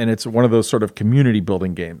 And it's one of those sort of community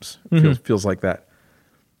building games. Feels like that.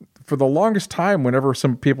 For the longest time, whenever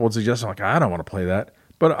some people would suggest, like, I don't want to play that,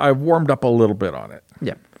 but I've warmed up a little bit on it.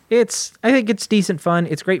 Yeah. I think it's decent fun.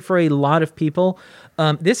 It's great for a lot of people.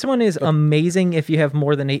 This one is amazing if you have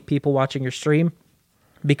more than 8 people watching your stream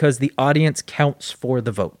because the audience counts for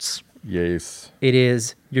the votes. Yes.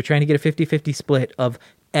 You're trying to get a 50-50 split of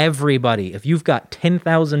everybody. If you've got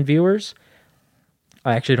 10,000 viewers,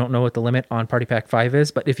 I actually don't know what the limit on Party Pack 5 is,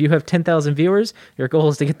 but if you have 10,000 viewers, your goal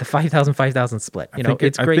is to get the 5,000 split.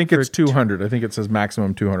 It's great. I think it's 200. I think it says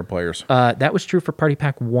maximum 200 players. That was true for Party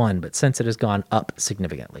Pack 1, but since it has gone up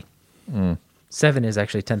significantly. 7 is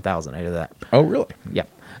actually 10,000. I know that. Oh, really? Yeah.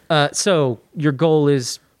 So your goal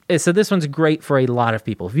is... So this one's great for a lot of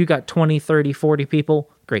people. If you got 20, 30, 40 people,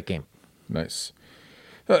 great game. Nice.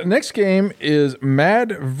 Next game is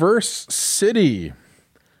Mad vs. City,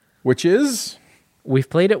 which is... We've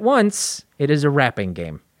played it once. It is a rapping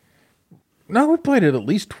game. No, we played it at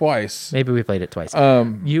least twice. Maybe we played it twice.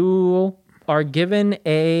 You are given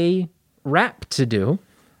a rap to do,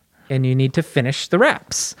 and you need to finish the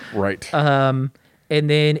raps. Right. And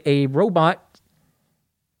then a robot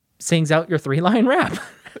sings out your 3-line rap.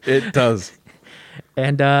 It does.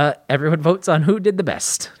 And everyone votes on who did the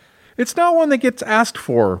best. It's not one that gets asked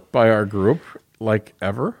for by our group, like,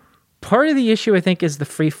 ever. Part of the issue, I think, is the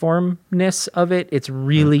freeformness of it. It's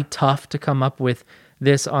really tough to come up with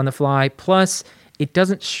this on the fly. Plus, it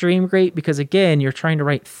doesn't stream great because, again, you're trying to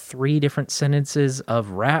write 3 different sentences of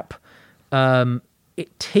rap.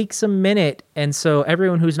 It takes a minute, and so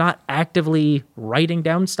everyone who's not actively writing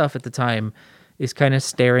down stuff at the time is kind of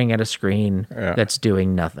staring at a screen that's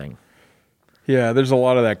doing nothing. Yeah, there's a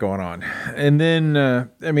lot of that going on. And then,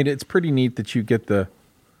 it's pretty neat that you get the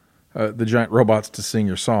giant robots to sing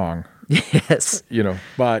your song. Yes.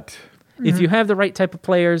 But If you have the right type of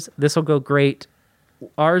players, this will go great.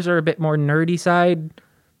 Ours are a bit more nerdy side.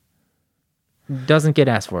 Doesn't get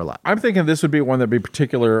asked for a lot. I'm thinking this would be one that'd be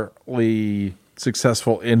particularly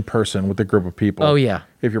successful in person with a group of people. Oh, yeah.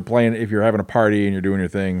 If you're having a party and you're doing your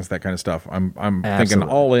things, that kind of stuff. I'm thinking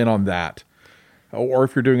Absolutely. all in on that. Or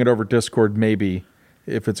if you're doing it over Discord, maybe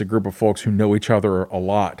if it's a group of folks who know each other a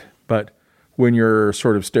lot. But when you're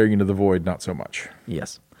sort of staring into the void, not so much.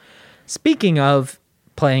 Yes. Speaking of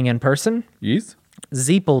playing in person, Yes?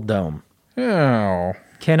 Zeeple Dome Oh.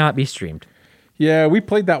 cannot be streamed. Yeah, we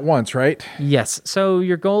played that once, right? Yes. So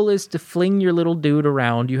your goal is to fling your little dude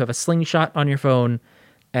around. You have a slingshot on your phone,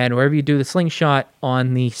 and wherever you do the slingshot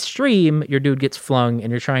on the stream, your dude gets flung, and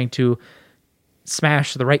you're trying to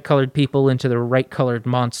smash the right colored people into the right colored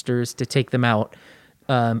monsters to take them out.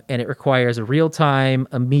 And it requires a real-time,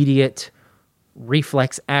 immediate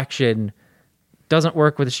reflex action. Doesn't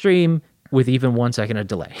work with a stream with even 1 second of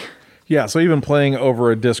delay. Yeah, so even playing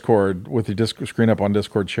over a Discord with the screen up on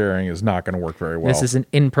Discord sharing is not going to work very well. This is an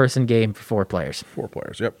in-person game for 4 players. 4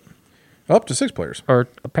 players, yep. Up to 6 players. Or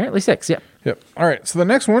apparently 6, yeah. Yep. All right, so the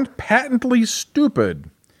next one, Patently Stupid.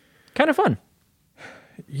 Kind of fun.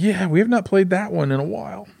 Yeah, we have not played that one in a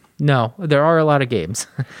while. No, there are a lot of games.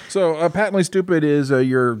 So Patently Stupid is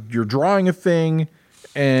you're drawing a thing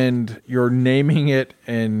and you're naming it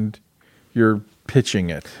and you're pitching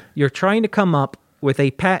it. You're trying to come up with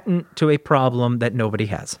a patent to a problem that nobody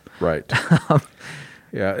has. Right.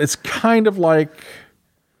 Yeah, it's kind of like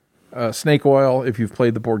Snake Oil, if you've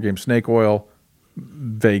played the board game Snake Oil,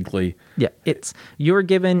 vaguely. Yeah, you're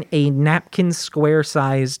given a napkin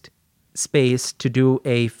square-sized space to do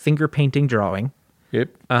a finger painting drawing, Yep.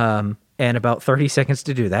 and about 30 seconds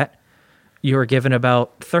to do that. You're given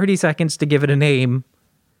about 30 seconds to give it a name,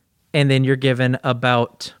 and then you're given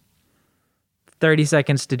about 30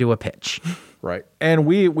 seconds to do a pitch. Right. And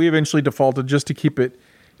we eventually defaulted just to keep it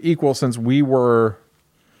equal, since we were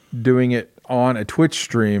doing it on a Twitch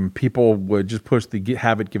stream, people would just push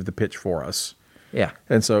have it give the pitch for us. Yeah.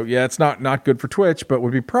 And so, yeah, it's not good for Twitch, but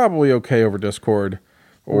would be probably okay over Discord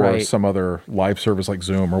or Right. some other live service like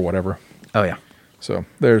Zoom or whatever. Oh, yeah. So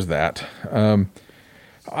there's that.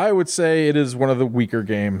 I would say it is one of the weaker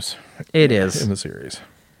games It is. in the series.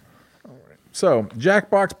 All right. So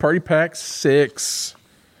Jackbox Party Pack 6.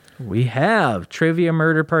 We have Trivia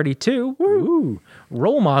Murder Party 2, Woo.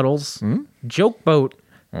 Role Models, Joke Boat,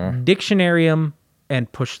 Dictionarium,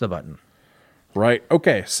 and Push the Button. Right.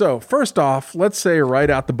 Okay. So first off, let's say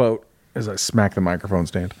right out the boat, as I smack the microphone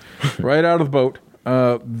stand, right out of the boat,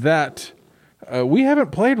 that we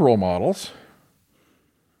haven't played Role Models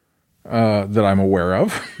that I'm aware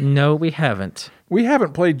of. No, we haven't. We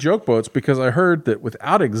haven't played Joke Boats because I heard that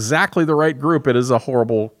without exactly the right group, it is a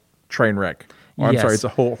horrible train wreck. Or, I'm Yes. sorry, it's a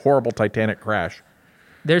horrible Titanic crash.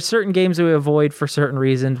 There's certain games that we avoid for certain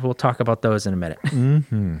reasons. We'll talk about those in a minute.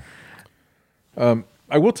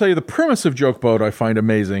 I will tell you the premise of Joke Boat I find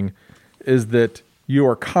amazing is that you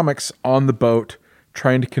are comics on the boat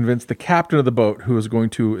trying to convince the captain of the boat who is going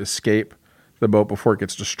to escape the boat before it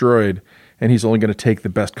gets destroyed, and he's only going to take the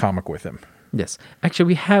best comic with him. Yes. Actually,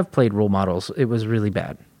 we have played Role Models. It was really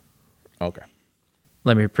bad. Okay.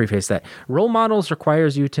 Let me preface that. Role Models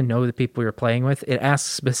requires you to know the people you're playing with. It asks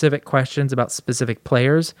specific questions about specific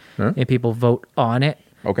players, and people vote on it.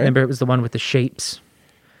 Okay. Remember, it was the one with the shapes?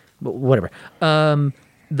 But whatever.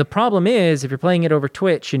 The problem is, if you're playing it over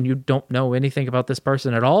Twitch and you don't know anything about this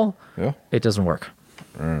person at all, Yeah. it doesn't work.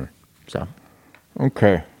 So,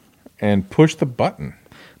 Okay. And Push the Button.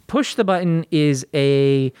 Push the Button is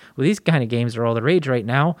these kind of games are all the rage right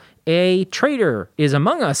now, a Traitor is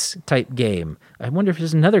Among Us type game. I wonder if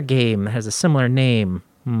there's another game that has a similar name.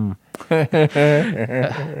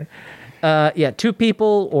 Yeah, 2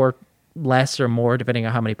 people or less or more, depending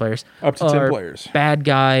on how many players. Up to 10 are players. Bad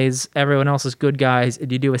guys, everyone else is good guys,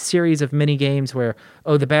 and you do a series of mini games where,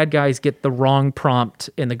 the bad guys get the wrong prompt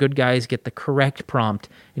and the good guys get the correct prompt,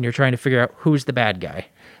 and you're trying to figure out who's the bad guy.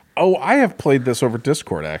 Oh, I have played this over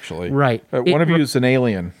Discord, actually. Right. One of you is an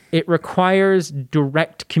alien. It requires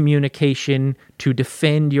direct communication to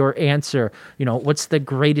defend your answer. What's the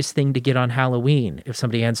greatest thing to get on Halloween? If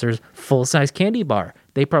somebody answers full-size candy bar,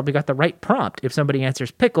 they probably got the right prompt. If somebody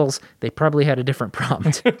answers pickles, they probably had a different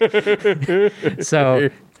prompt. So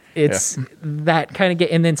it's that kind of game.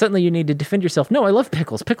 And then suddenly you need to defend yourself. No, I love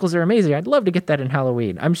pickles. Pickles are amazing. I'd love to get that in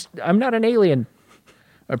Halloween. I'm not an alien.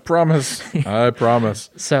 I promise. I promise.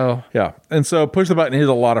 So Yeah. And so Push the Button is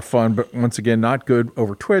a lot of fun, but once again, not good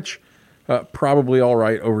over Twitch. Probably all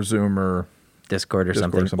right over Zoom or Discord or Discord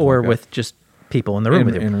something. or something Or like that. with just people in the room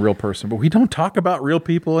with you. In real person. But we don't talk about real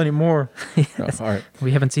people anymore. Yes. No, all right.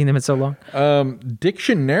 We haven't seen them in so long.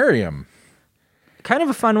 Dictionarium. Kind of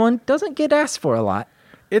a fun one. Doesn't get asked for a lot.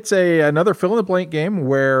 It's another fill-in-the-blank game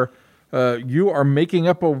where you are making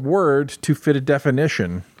up a word to fit a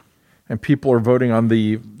definition, and people are voting on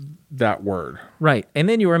that word. Right. And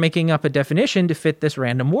then you are making up a definition to fit this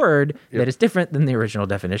random word that is different than the original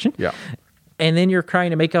definition. Yeah. And then you're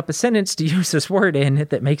trying to make up a sentence to use this word in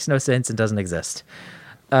that makes no sense and doesn't exist.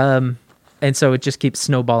 And so it just keeps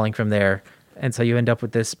snowballing from there. And so you end up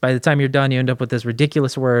with this, by the time you're done, you end up with this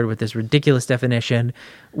ridiculous word, with this ridiculous definition,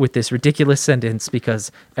 with this ridiculous sentence,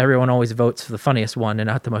 because everyone always votes for the funniest one and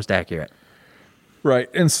not the most accurate. Right.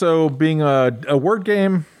 And so being a word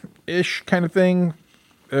game-ish kind of thing,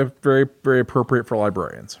 very, very appropriate for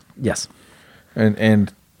librarians. Yes.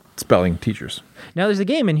 And spelling teachers. Now there's a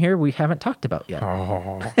game in here we haven't talked about yet.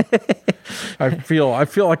 Oh. I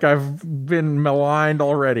feel like I've been maligned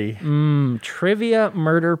already. Trivia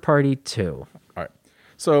Murder Party 2. All right.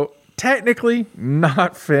 So technically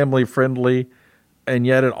not family friendly, and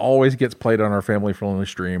yet it always gets played on our family friendly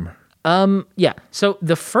stream. Yeah. So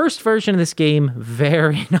the first version of this game,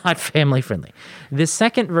 very not family friendly. The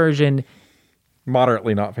second version,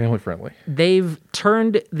 Moderately not family friendly. they've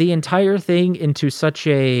turned the entire thing into such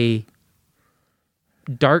a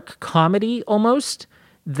dark comedy almost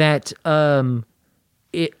that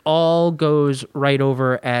it all goes right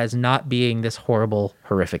over as not being this horrible,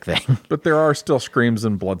 horrific thing. But there are still screams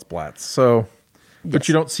and blood splats. So, but Yes.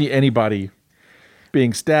 you don't see anybody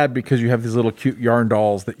being stabbed because you have these little cute yarn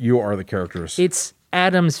dolls that you are the characters. It's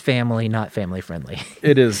Addams Family, not family friendly.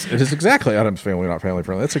 It is exactly Addams Family, not family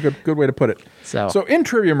friendly. That's a good way to put it. So in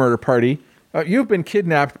Trivia Murder Party, you've been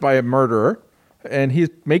kidnapped by a murderer, and he's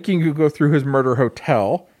making you go through his murder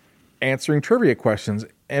hotel, answering trivia questions.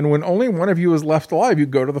 And when only one of you is left alive, you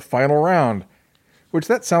go to the final round. Which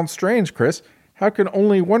that sounds strange, Chris. How can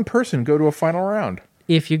only one person go to a final round?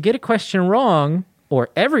 if you get a question wrong, or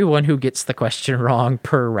everyone who gets the question wrong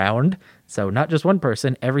per round, so not just one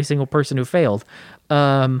person, every single person who failed,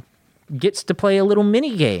 gets to play a little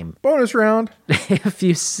mini game. Bonus round. If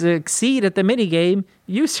you succeed at the mini game,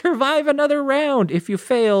 you survive another round. If you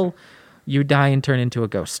fail, you die and turn into a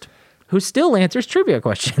ghost who still answers trivia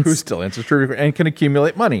questions. Who still answers trivia and can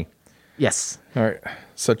accumulate money. Yes. All right.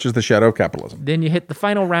 Such is the shadow of capitalism. Then you hit the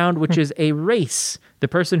final round, which is a race. The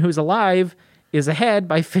person who's alive is ahead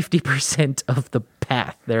by 50% of the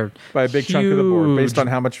path. They're By a big chunk of the board based huge on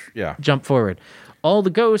how much, yeah. jump forward. All the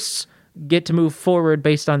ghosts get to move forward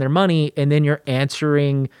based on their money, and then you're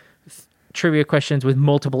answering trivia questions with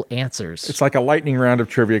multiple answers. It's like a lightning round of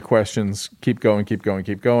trivia questions. Keep going, keep going,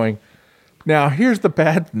 keep going. Now, here's the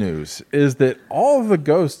bad news, is that all of the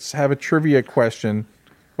ghosts have a trivia question.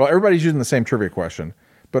 Well, everybody's using the same trivia question,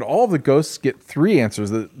 but all of the ghosts get 3 answers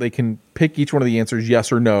that they can pick each one of the answers,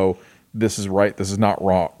 yes or no. This is right, this is not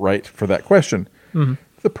wrong, right, for that question. Mm-hmm.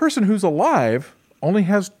 The person who's alive only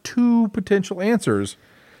has 2 potential answers.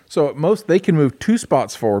 So at most, they can move 2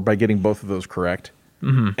 spots forward by getting both of those correct.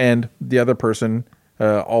 Mm-hmm. And the other person,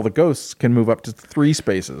 all the ghosts, can move up to 3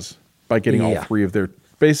 spaces by getting all 3 of their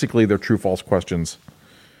true-false questions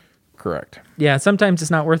correct. Yeah, sometimes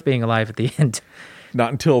it's not worth being alive at the end.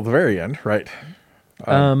 Not until the very end, right?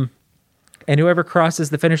 And whoever crosses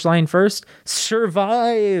the finish line first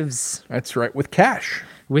survives. That's right, with cash.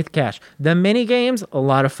 With cash. The mini games, a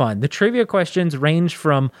lot of fun. The trivia questions range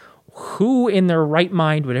from who in their right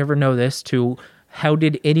mind would ever know this to how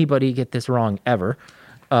did anybody get this wrong ever?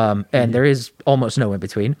 And there is almost no in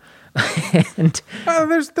between. And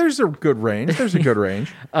there's a good range. There's a good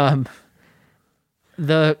range.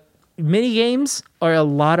 the mini games are a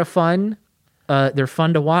lot of fun. They're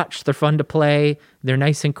fun to watch. They're fun to play. They're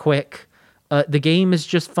nice and quick. The game is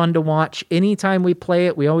just fun to watch. Anytime we play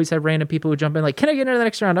it, we always have random people who jump in like, can I get into the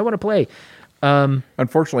next round? I want to play.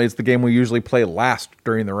 Unfortunately, it's the game we usually play last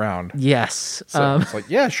during the round. Yes. So it's like,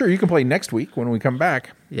 yeah, sure, you can play next week when we come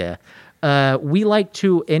back. Yeah. We like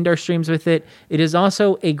to end our streams with it. It is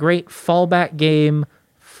also a great fallback game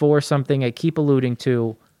for something I keep alluding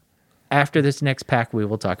to. After this next pack, we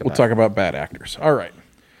will talk about. We'll talk about bad actors. All right.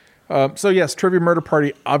 So yes, Trivia Murder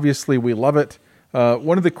Party, obviously we love it.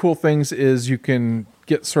 One of the cool things is you can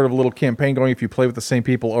get sort of a little campaign going if you play with the same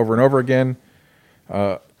people over and over again.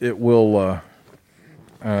 It will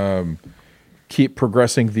keep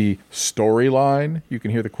progressing the storyline. You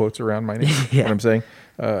can hear the quotes around my name, Yeah. what I'm saying.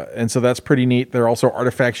 And so that's pretty neat. There are also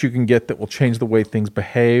artifacts you can get that will change the way things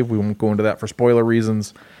behave. We won't go into that for spoiler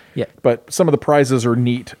reasons. Yeah. But some of the prizes are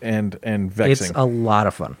neat and vexing. It's a lot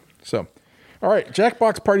of fun. So, all right,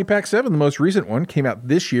 Jackbox Party Pack 7, the most recent one, came out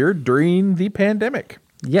this year during the pandemic.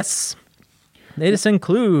 Yes. This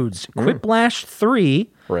includes Quiplash 3,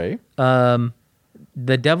 Ray.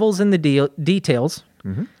 The Devil's in the Details,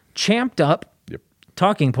 Champed Up, Yep.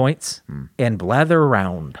 Talking Points, and Blather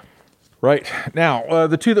Around. Right. Now,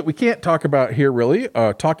 the two that we can't talk about here, really,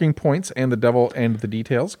 Talking Points and The Devil and the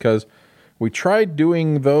Details, because we tried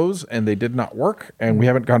doing those and they did not work, and we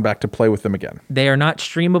haven't gone back to play with them again. They are not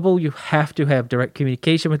streamable. You have to have direct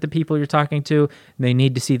communication with the people you're talking to. They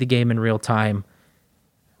need to see the game in real time.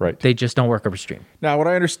 Right. They just don't work over stream. Now, what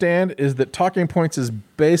I understand is that Talking Points is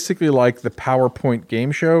basically like the PowerPoint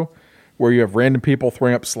game show, where you have random people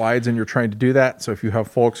throwing up slides and you're trying to do that. So if you have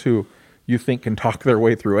folks who you think can talk their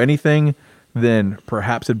way through anything, then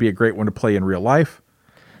perhaps it'd be a great one to play in real life.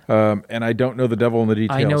 And I don't know The Devil in the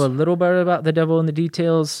Details. I know a little bit about The Devil in the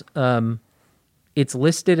Details. It's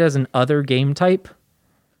listed as an other game type.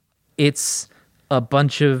 It's a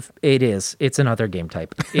bunch of... It's an other game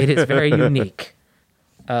type. It is very unique.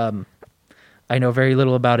 I know very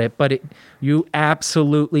little about it, but you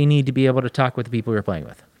absolutely need to be able to talk with the people you're playing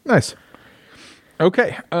with. Nice.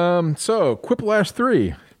 Okay, so Quiplash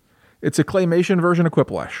 3. It's a claymation version of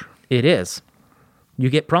Quiplash. It is. You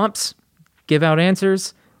get prompts, give out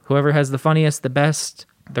answers. Whoever has the funniest, the best,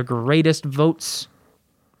 the greatest votes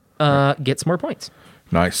gets more points.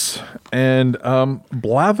 Nice. And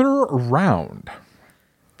Blather Around.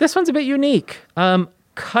 This one's a bit unique.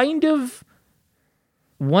 Kind of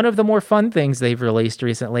one of the more fun things they've released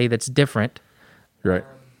recently that's different. Right.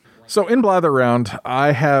 So in Blather Around,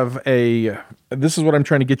 I have this is what I'm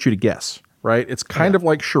trying to get you to guess, right? It's kind of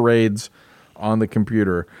like charades on the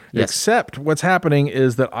computer, yes. Except what's happening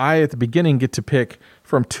is that I, at the beginning, get to pick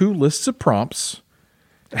from two lists of prompts,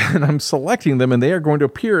 and I'm selecting them, and they are going to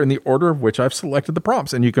appear in the order of which I've selected the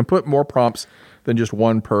prompts, and you can put more prompts than just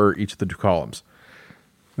one per each of the two columns.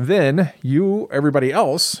 Then everybody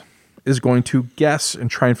else, is going to guess and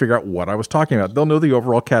try and figure out what I was talking about. They'll know the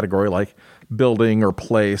overall category, like building or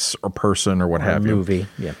place or person or what have you. Movie,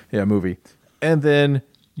 yeah. Yeah, movie. And then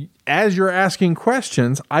as you're asking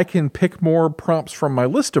questions, I can pick more prompts from my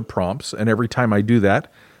list of prompts, and every time I do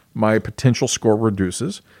that, my potential score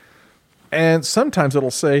reduces. And sometimes it'll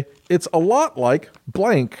say, it's a lot like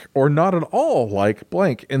blank or not at all like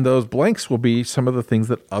blank. And those blanks will be some of the things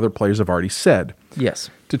that other players have already said. Yes.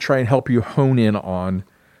 To try and help you hone in on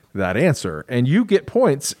that answer. And you get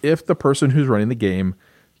points if the person who's running the game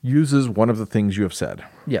uses one of the things you have said.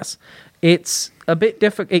 Yes. It's a bit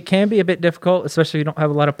difficult. It can be a bit difficult, especially if you don't have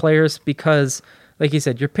a lot of players, because, like you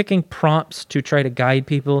said, you're picking prompts to try to guide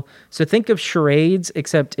people. So think of charades,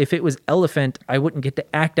 except if it was elephant, I wouldn't get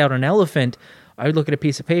to act out an elephant. I would look at a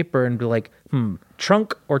piece of paper and be like,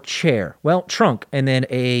 trunk or chair? Well, trunk. And then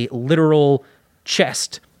a literal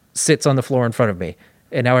chest sits on the floor in front of me.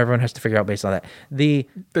 And now everyone has to figure out based on that.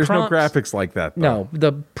 There's no graphics like that, though. No,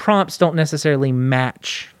 the prompts don't necessarily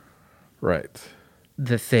match right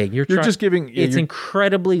the thing. You're just giving... It's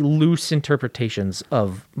incredibly loose interpretations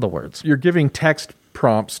of the words. You're giving text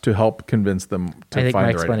prompts to help convince them to I think find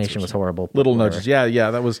my the right explanation answers. was horrible. Little nudges.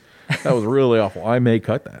 Yeah, that was really awful. I may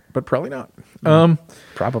cut that, but probably not.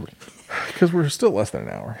 Probably. Because we're still less than an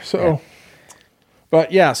hour. So... Yeah.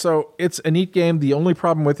 But yeah, so it's a neat game. The only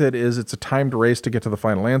problem with it is it's a timed race to get to the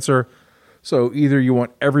final answer. So either you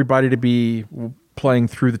want everybody to be playing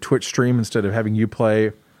through the Twitch stream instead of having you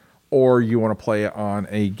play, or you want to play on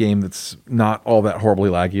a game that's not all that horribly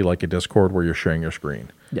laggy like a Discord where you're sharing your screen.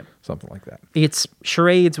 Yep. Something like that. It's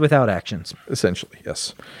charades without actions. Essentially,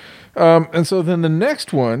 yes. And so then the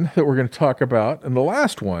next one that we're going to talk about, and the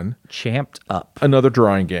last one... Champed Up. Another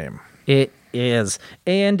drawing game. It is.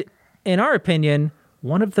 And in our opinion...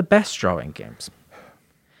 one of the best drawing games.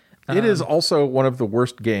 It is also one of the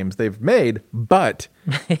worst games they've made, but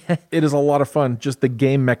it is a lot of fun. Just the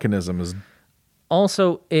game mechanism is...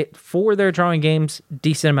 Also, for their drawing games,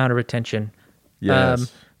 decent amount of retention.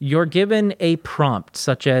 Yes. You're given a prompt,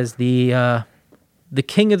 such as the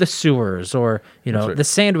King of the Sewers, or right. the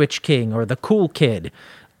Sandwich King, or the Cool Kid,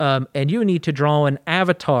 and you need to draw an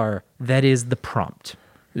avatar that is the prompt.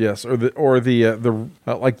 Yes, or the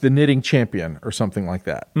like the knitting champion or something like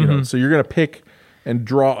that. You know, so you're going to pick and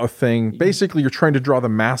draw a thing. Basically, you're trying to draw the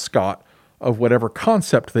mascot of whatever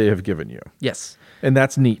concept they have given you. Yes, and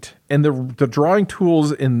that's neat. And the drawing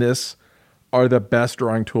tools in this are the best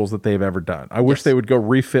drawing tools that they've ever done. I wish they would go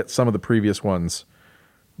refit some of the previous ones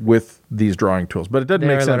with these drawing tools, but it doesn't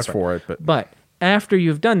make sense for it. But after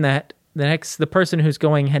you've done that, the person who's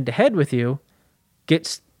going head to head with you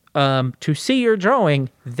gets to see your drawing.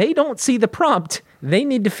 They don't see the prompt. They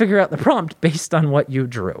need to figure out the prompt based on what you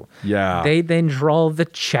drew. Yeah. They then draw the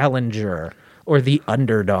challenger or the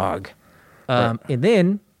underdog. Right. And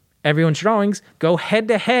then everyone's drawings go head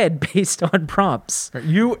to head based on prompts.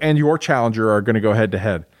 You and your challenger are going to go head to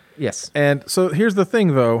head. Yes. And so here's the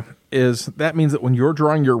thing, though, is that means that when you're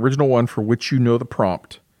drawing your original one for which you know the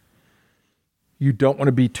prompt, you don't want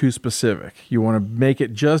to be too specific. You want to make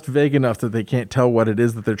it just vague enough that they can't tell what it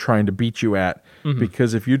is that they're trying to beat you at.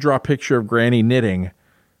 Because if you draw a picture of Granny knitting,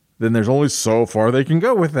 then there's only so far they can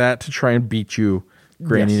go with that to try and beat you.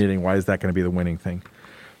 Granny knitting. Why is that going to be the winning thing?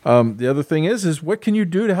 The other thing is what can you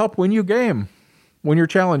do to help win your game, win your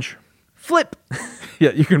challenge? Flip.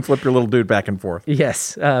 Yeah, you can flip your little dude back and forth.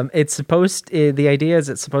 Yes. The idea is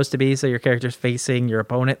it's supposed to be so your character's facing your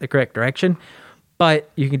opponent the correct direction, but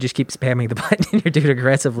you can just keep spamming the button and your dude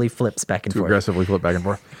aggressively flips back and forth. Aggressively flip back and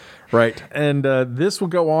forth. Right. And this will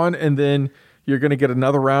go on, and then you're going to get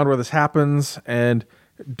another round where this happens, and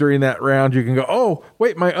during that round, you can go, oh,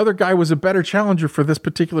 wait, my other guy was a better challenger for this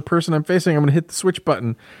particular person I'm facing. I'm going to hit the switch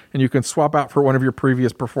button, and you can swap out for one of your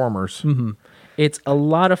previous performers. It's a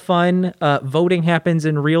lot of fun. Voting happens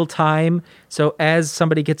in real time. So as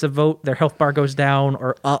somebody gets a vote, their health bar goes down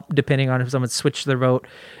or up, depending on if someone switched their vote.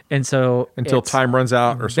 And so Until time runs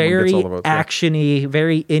out or someone gets all the votes. Very action-y,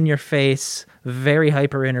 very in your face, very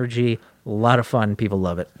hyper energy. A lot of fun. People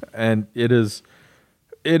love it. And it is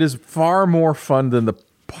far more fun than the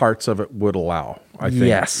parts of it would allow. I think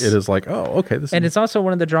Yes. it is like, oh, okay. And it's also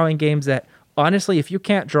one of the drawing games that, honestly, if you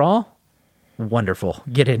can't draw, wonderful.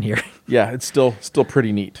 Get in here. Yeah, it's still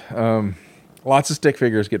pretty neat. Lots of stick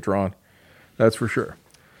figures get drawn. That's for sure.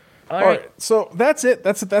 All right. So that's it.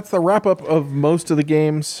 That's the wrap up of most of the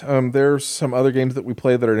games. There's some other games that we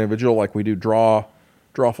play that are individual, like we do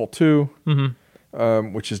Drawful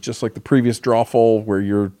 2, which is just like the previous Drawful, where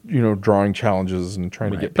you're drawing challenges and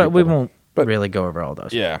trying to get people. But we won't really go over all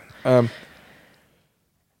those. Yeah.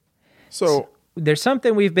 So there's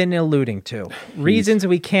something we've been alluding to. Reasons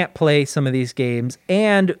we can't play some of these games,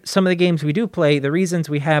 and some of the games we do play, the reasons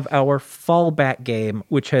we have our fallback game,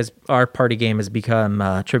 which has our party game has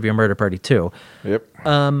become Trivia Murder Party 2. Yep.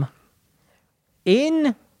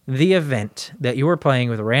 In the event that you are playing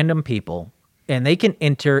with random people, and they can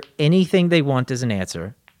enter anything they want as an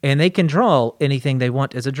answer, and they can draw anything they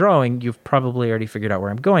want as a drawing, you've probably already figured out where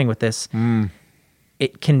I'm going with this.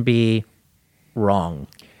 It can be wrong.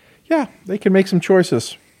 Yeah, they can make some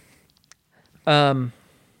choices.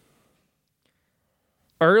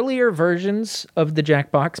 Earlier versions of the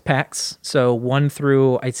Jackbox packs, so 1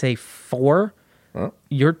 through, I'd say 4,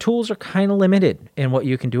 your tools are kind of limited in what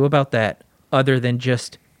you can do about that, other than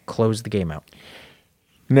just close the game out.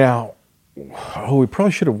 Now, we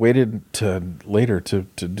probably should have waited to later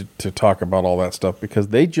to talk about all that stuff, because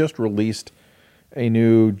they just released a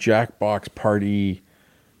new Jackbox Party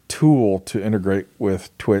tool to integrate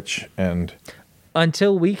with Twitch, and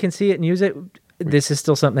until we can see it and use it, this is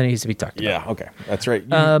still something that needs to be talked about. Yeah, okay. That's right.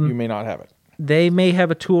 You may not have it. They may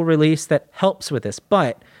have a tool release that helps with this,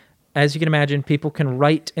 but as you can imagine, people can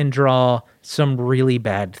write and draw some really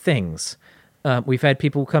bad things. We've had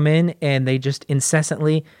people come in and they just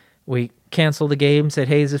incessantly, we cancel the game, said,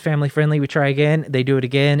 hey, this is family friendly, we try again. They do it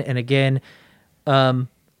again and again.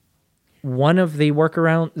 One of the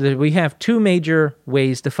workarounds, we have 2 major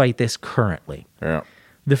ways to fight this currently. Yeah.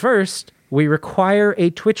 The first, we require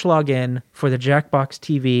a Twitch login for the Jackbox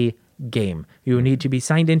TV game. You need to be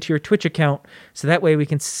signed into your Twitch account, so that way we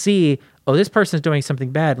can see, oh, this person's doing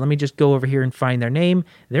something bad. Let me just go over here and find their name.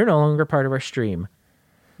 They're no longer part of our stream.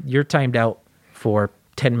 You're timed out for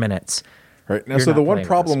 10 minutes. Right. Now, so the one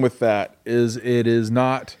problem with that is it is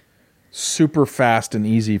not super fast and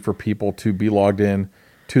easy for people to be logged in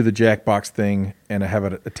to the Jackbox thing and have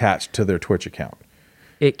it attached to their Twitch account.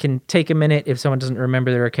 It can take a minute if someone doesn't remember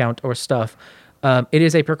their account or stuff. It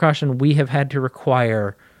is a precaution we have had to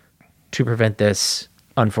require to prevent this,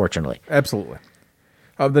 unfortunately. Absolutely.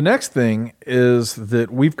 The next thing is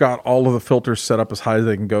that we've got all of the filters set up as high as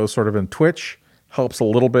they can go, sort of in Twitch. Helps a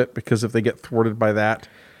little bit, because if they get thwarted by that,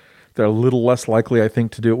 they're a little less likely, I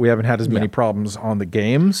think, to do it. We haven't had as many problems on the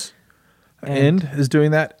games end is doing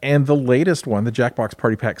that. And the latest one, the Jackbox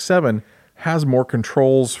Party Pack 7, has more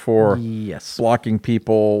controls for blocking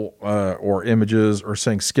people or images, or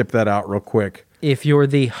saying skip that out real quick. If you're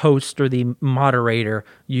the host or the moderator,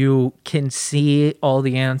 you can see all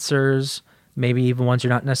the answers, maybe even ones you're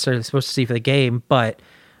not necessarily supposed to see for the game, but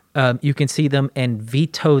you can see them and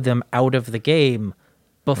veto them out of the game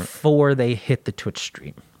before they hit the Twitch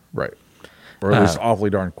stream. Right. Or at least awfully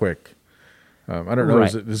darn quick. I don't know.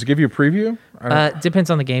 Right. Does it give you a preview? Depends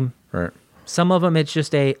on the game. Right. Some of them, it's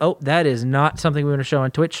just that is not something we want to show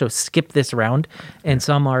on Twitch, so skip this round. And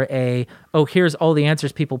some are here's all the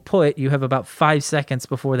answers people put. You have about 5 seconds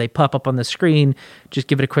before they pop up on the screen. Just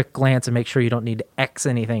give it a quick glance and make sure you don't need to X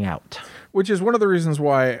anything out. Which is one of the reasons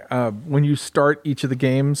why when you start each of the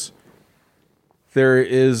games, there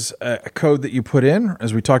is a code that you put in,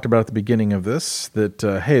 as we talked about at the beginning of this, that,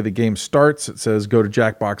 hey, the game starts. It says go to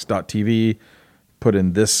jackbox.tv, put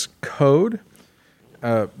in this code.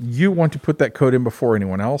 You want to put that code in before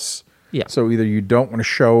anyone else. Yeah. So either you don't want to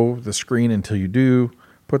show the screen until you do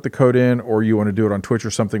put the code in, or you want to do it on Twitch or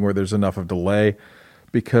something where there's enough of delay.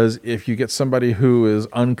 Because if you get somebody who is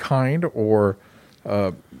unkind or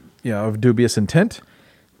of dubious intent,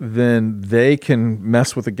 then they can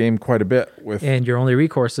mess with the game quite a bit. And your only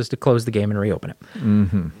recourse is to close the game and reopen it.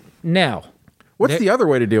 Mm-hmm. Now, what's the other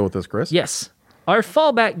way to deal with this, Chris? Yes. Our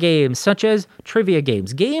fallback games, such as trivia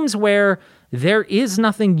games where there is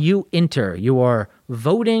nothing you enter. You are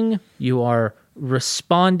voting, you are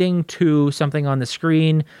responding to something on the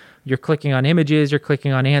screen, you're clicking on images, you're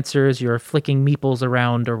clicking on answers, you're flicking meeples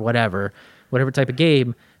around or whatever type of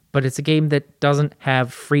game. But it's a game that doesn't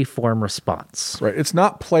have free-form response. Right. It's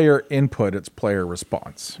not player input, it's player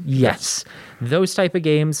response. Yes. Those type of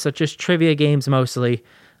games, such as trivia games mostly,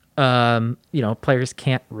 players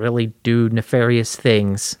can't really do nefarious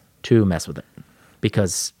things to mess with it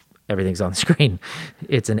because everything's on the screen.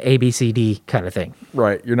 It's an ABCD kind of thing.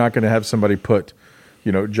 Right. You're not going to have somebody put,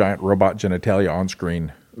 giant robot genitalia on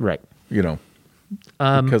screen. Right.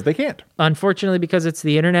 Because they can't. Unfortunately, because it's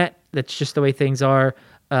the internet, that's just the way things are.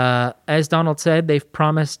 As Donald said, they've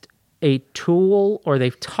promised a tool, or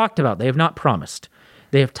they've talked about, they have not promised.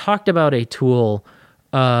 They have talked about a tool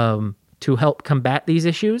to help combat these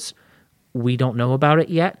issues. We don't know about it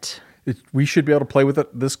yet. We should be able to play with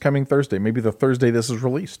it this coming Thursday. Maybe the Thursday this is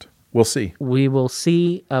released. We'll see. We will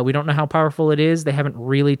see. We don't know how powerful it is. They haven't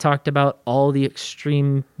really talked about all the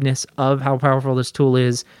extremeness of how powerful this tool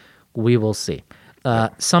is. We will see.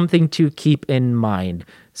 Something to keep in mind.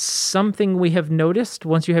 Something we have noticed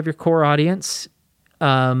once you have your core audience,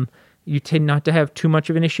 you tend not to have too much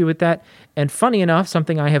of an issue with that. And funny enough,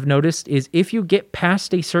 something I have noticed is if you get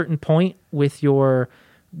past a certain point with your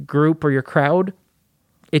group or your crowd,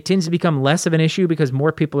 it tends to become less of an issue because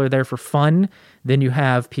more people are there for fun than you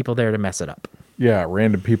have people there to mess it up. Yeah,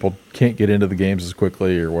 random people can't get into the games as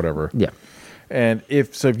quickly or whatever. Yeah. And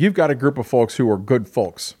if you've got a group of folks who are good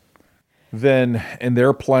folks, and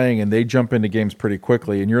they're playing and they jump into games pretty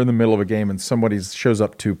quickly, and you're in the middle of a game and somebody shows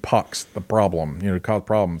up to pox the problem, to cause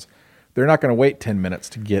problems, they're not going to wait 10 minutes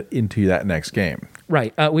to get into that next game.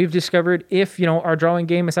 Right. We've discovered if, our drawing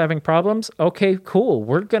game is having problems, okay, cool.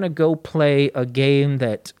 We're going to go play a game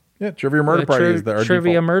that... Yeah, Trivia Murder Party is our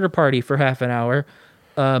Trivia default. Murder Party for half an hour.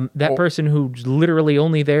 Person who's literally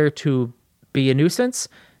only there to be a nuisance,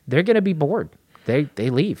 they're going to be bored. They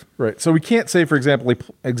leave. Right. So we can't say, for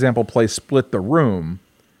example, play Split the Room,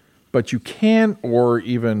 but you can, or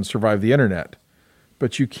even Survive the Internet,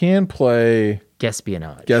 but you can play...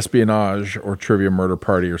 Guespionage or Trivia Murder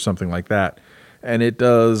Party or something like that. And it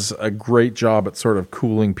does a great job at sort of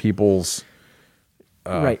cooling people's...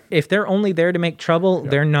 right. If they're only there to make trouble,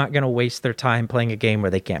 they're not going to waste their time playing a game where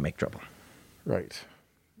they can't make trouble. Right.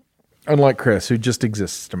 Unlike Chris, who just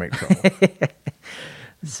exists to make trouble.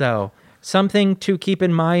 So, something to keep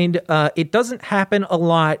in mind. It doesn't happen a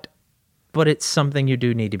lot, but it's something you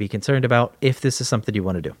do need to be concerned about if this is something you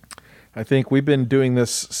want to do. I think we've been doing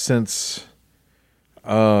this since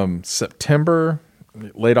September,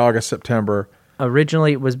 late August, September.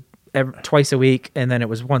 Originally, it was twice a week, and then it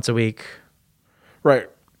was once a week. Right.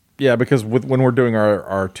 Yeah, because when we're doing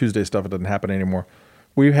our Tuesday stuff, it doesn't happen anymore.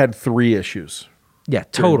 We've had 3 issues. Yeah,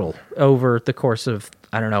 total over the course of,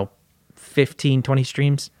 15, 20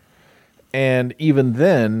 streams. And even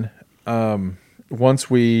then, once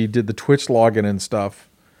we did the Twitch login and stuff,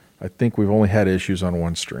 I think we've only had issues on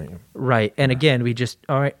one stream. Right. And again, we just,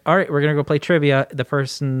 all right, we're going to go play trivia. The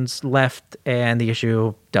person's left and the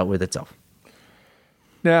issue dealt with itself.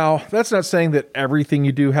 Now, that's not saying that everything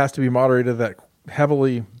you do has to be moderated that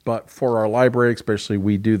heavily, but for our library, especially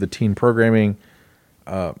we do the teen programming,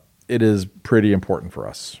 it is pretty important for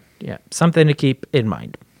us. Yeah, something to keep in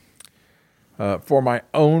mind. For my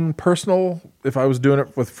own personal, if I was doing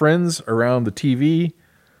it with friends around the TV,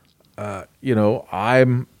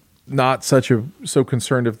 I'm not so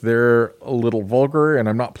concerned if they're a little vulgar, and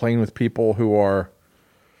I'm not playing with people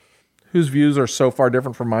whose views are so far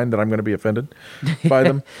different from mine that I'm going to be offended by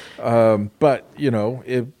them. But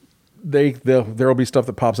if there'll be stuff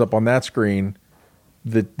that pops up on that screen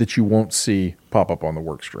that you won't see pop up on the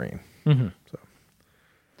work screen. Mm-hmm. So.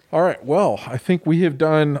 All right. Well, I think we have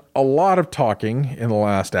done a lot of talking in the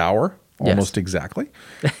last hour, almost exactly.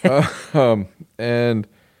 And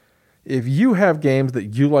if you have games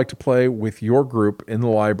that you like to play with your group in the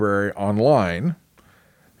library online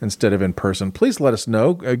instead of in person, please let us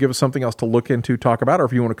know. Give us something else to look into, talk about, or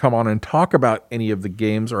if you want to come on and talk about any of the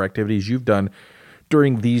games or activities you've done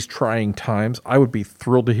during these trying times, I would be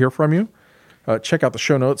thrilled to hear from you. Check out the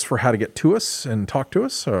show notes for how to get to us and talk to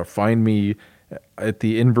us. Find me at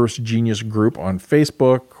the Inverse Genius group on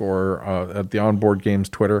Facebook or at the Onboard Games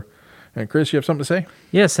Twitter. And Chris, you have something to say?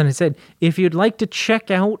 Yes, and I said, if you'd like to check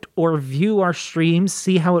out or view our streams,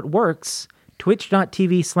 see how it works,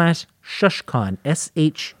 twitch.tv/shushcon,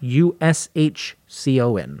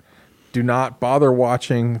 SHUSHCON. Do not bother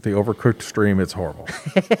watching the Overcooked stream. It's horrible.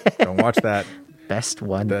 Don't watch that. Best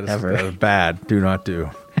one ever. ever. That is bad. Do not do.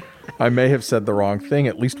 I may have said the wrong thing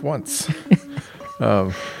at least once,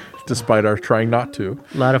 despite our trying not to.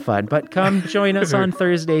 A lot of fun. But come join us on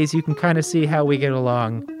Thursdays. You can kind of see how we get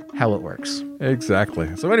along, how it works.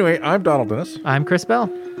 Exactly. So anyway, I'm Donald Dennis. I'm Chris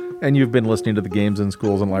Bell. And you've been listening to the Games in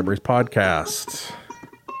Schools and Libraries podcast.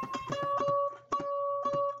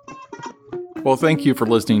 Well, thank you for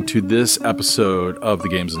listening to this episode of the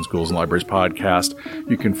Games in Schools and Libraries podcast.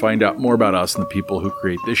 You can find out more about us and the people who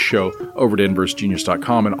create this show over at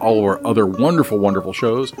inversegenius.com and all of our other wonderful, wonderful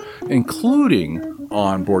shows, including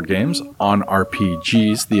on board games, on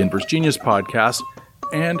RPGs, the Inverse Genius podcast,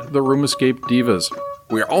 and the Room Escape Divas.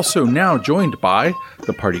 We are also now joined by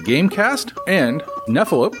the Party Gamecast and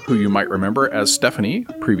Nephilim, who you might remember as Stephanie,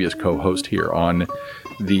 previous co-host here on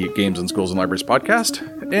the Games in Schools and Libraries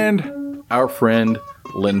podcast, and our friend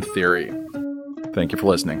Lynn Theory. Thank you for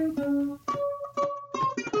listening.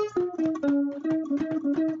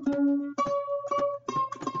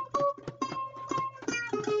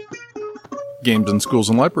 Games in Schools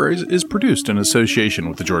and Libraries is produced in association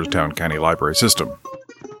with the Georgetown County Library System.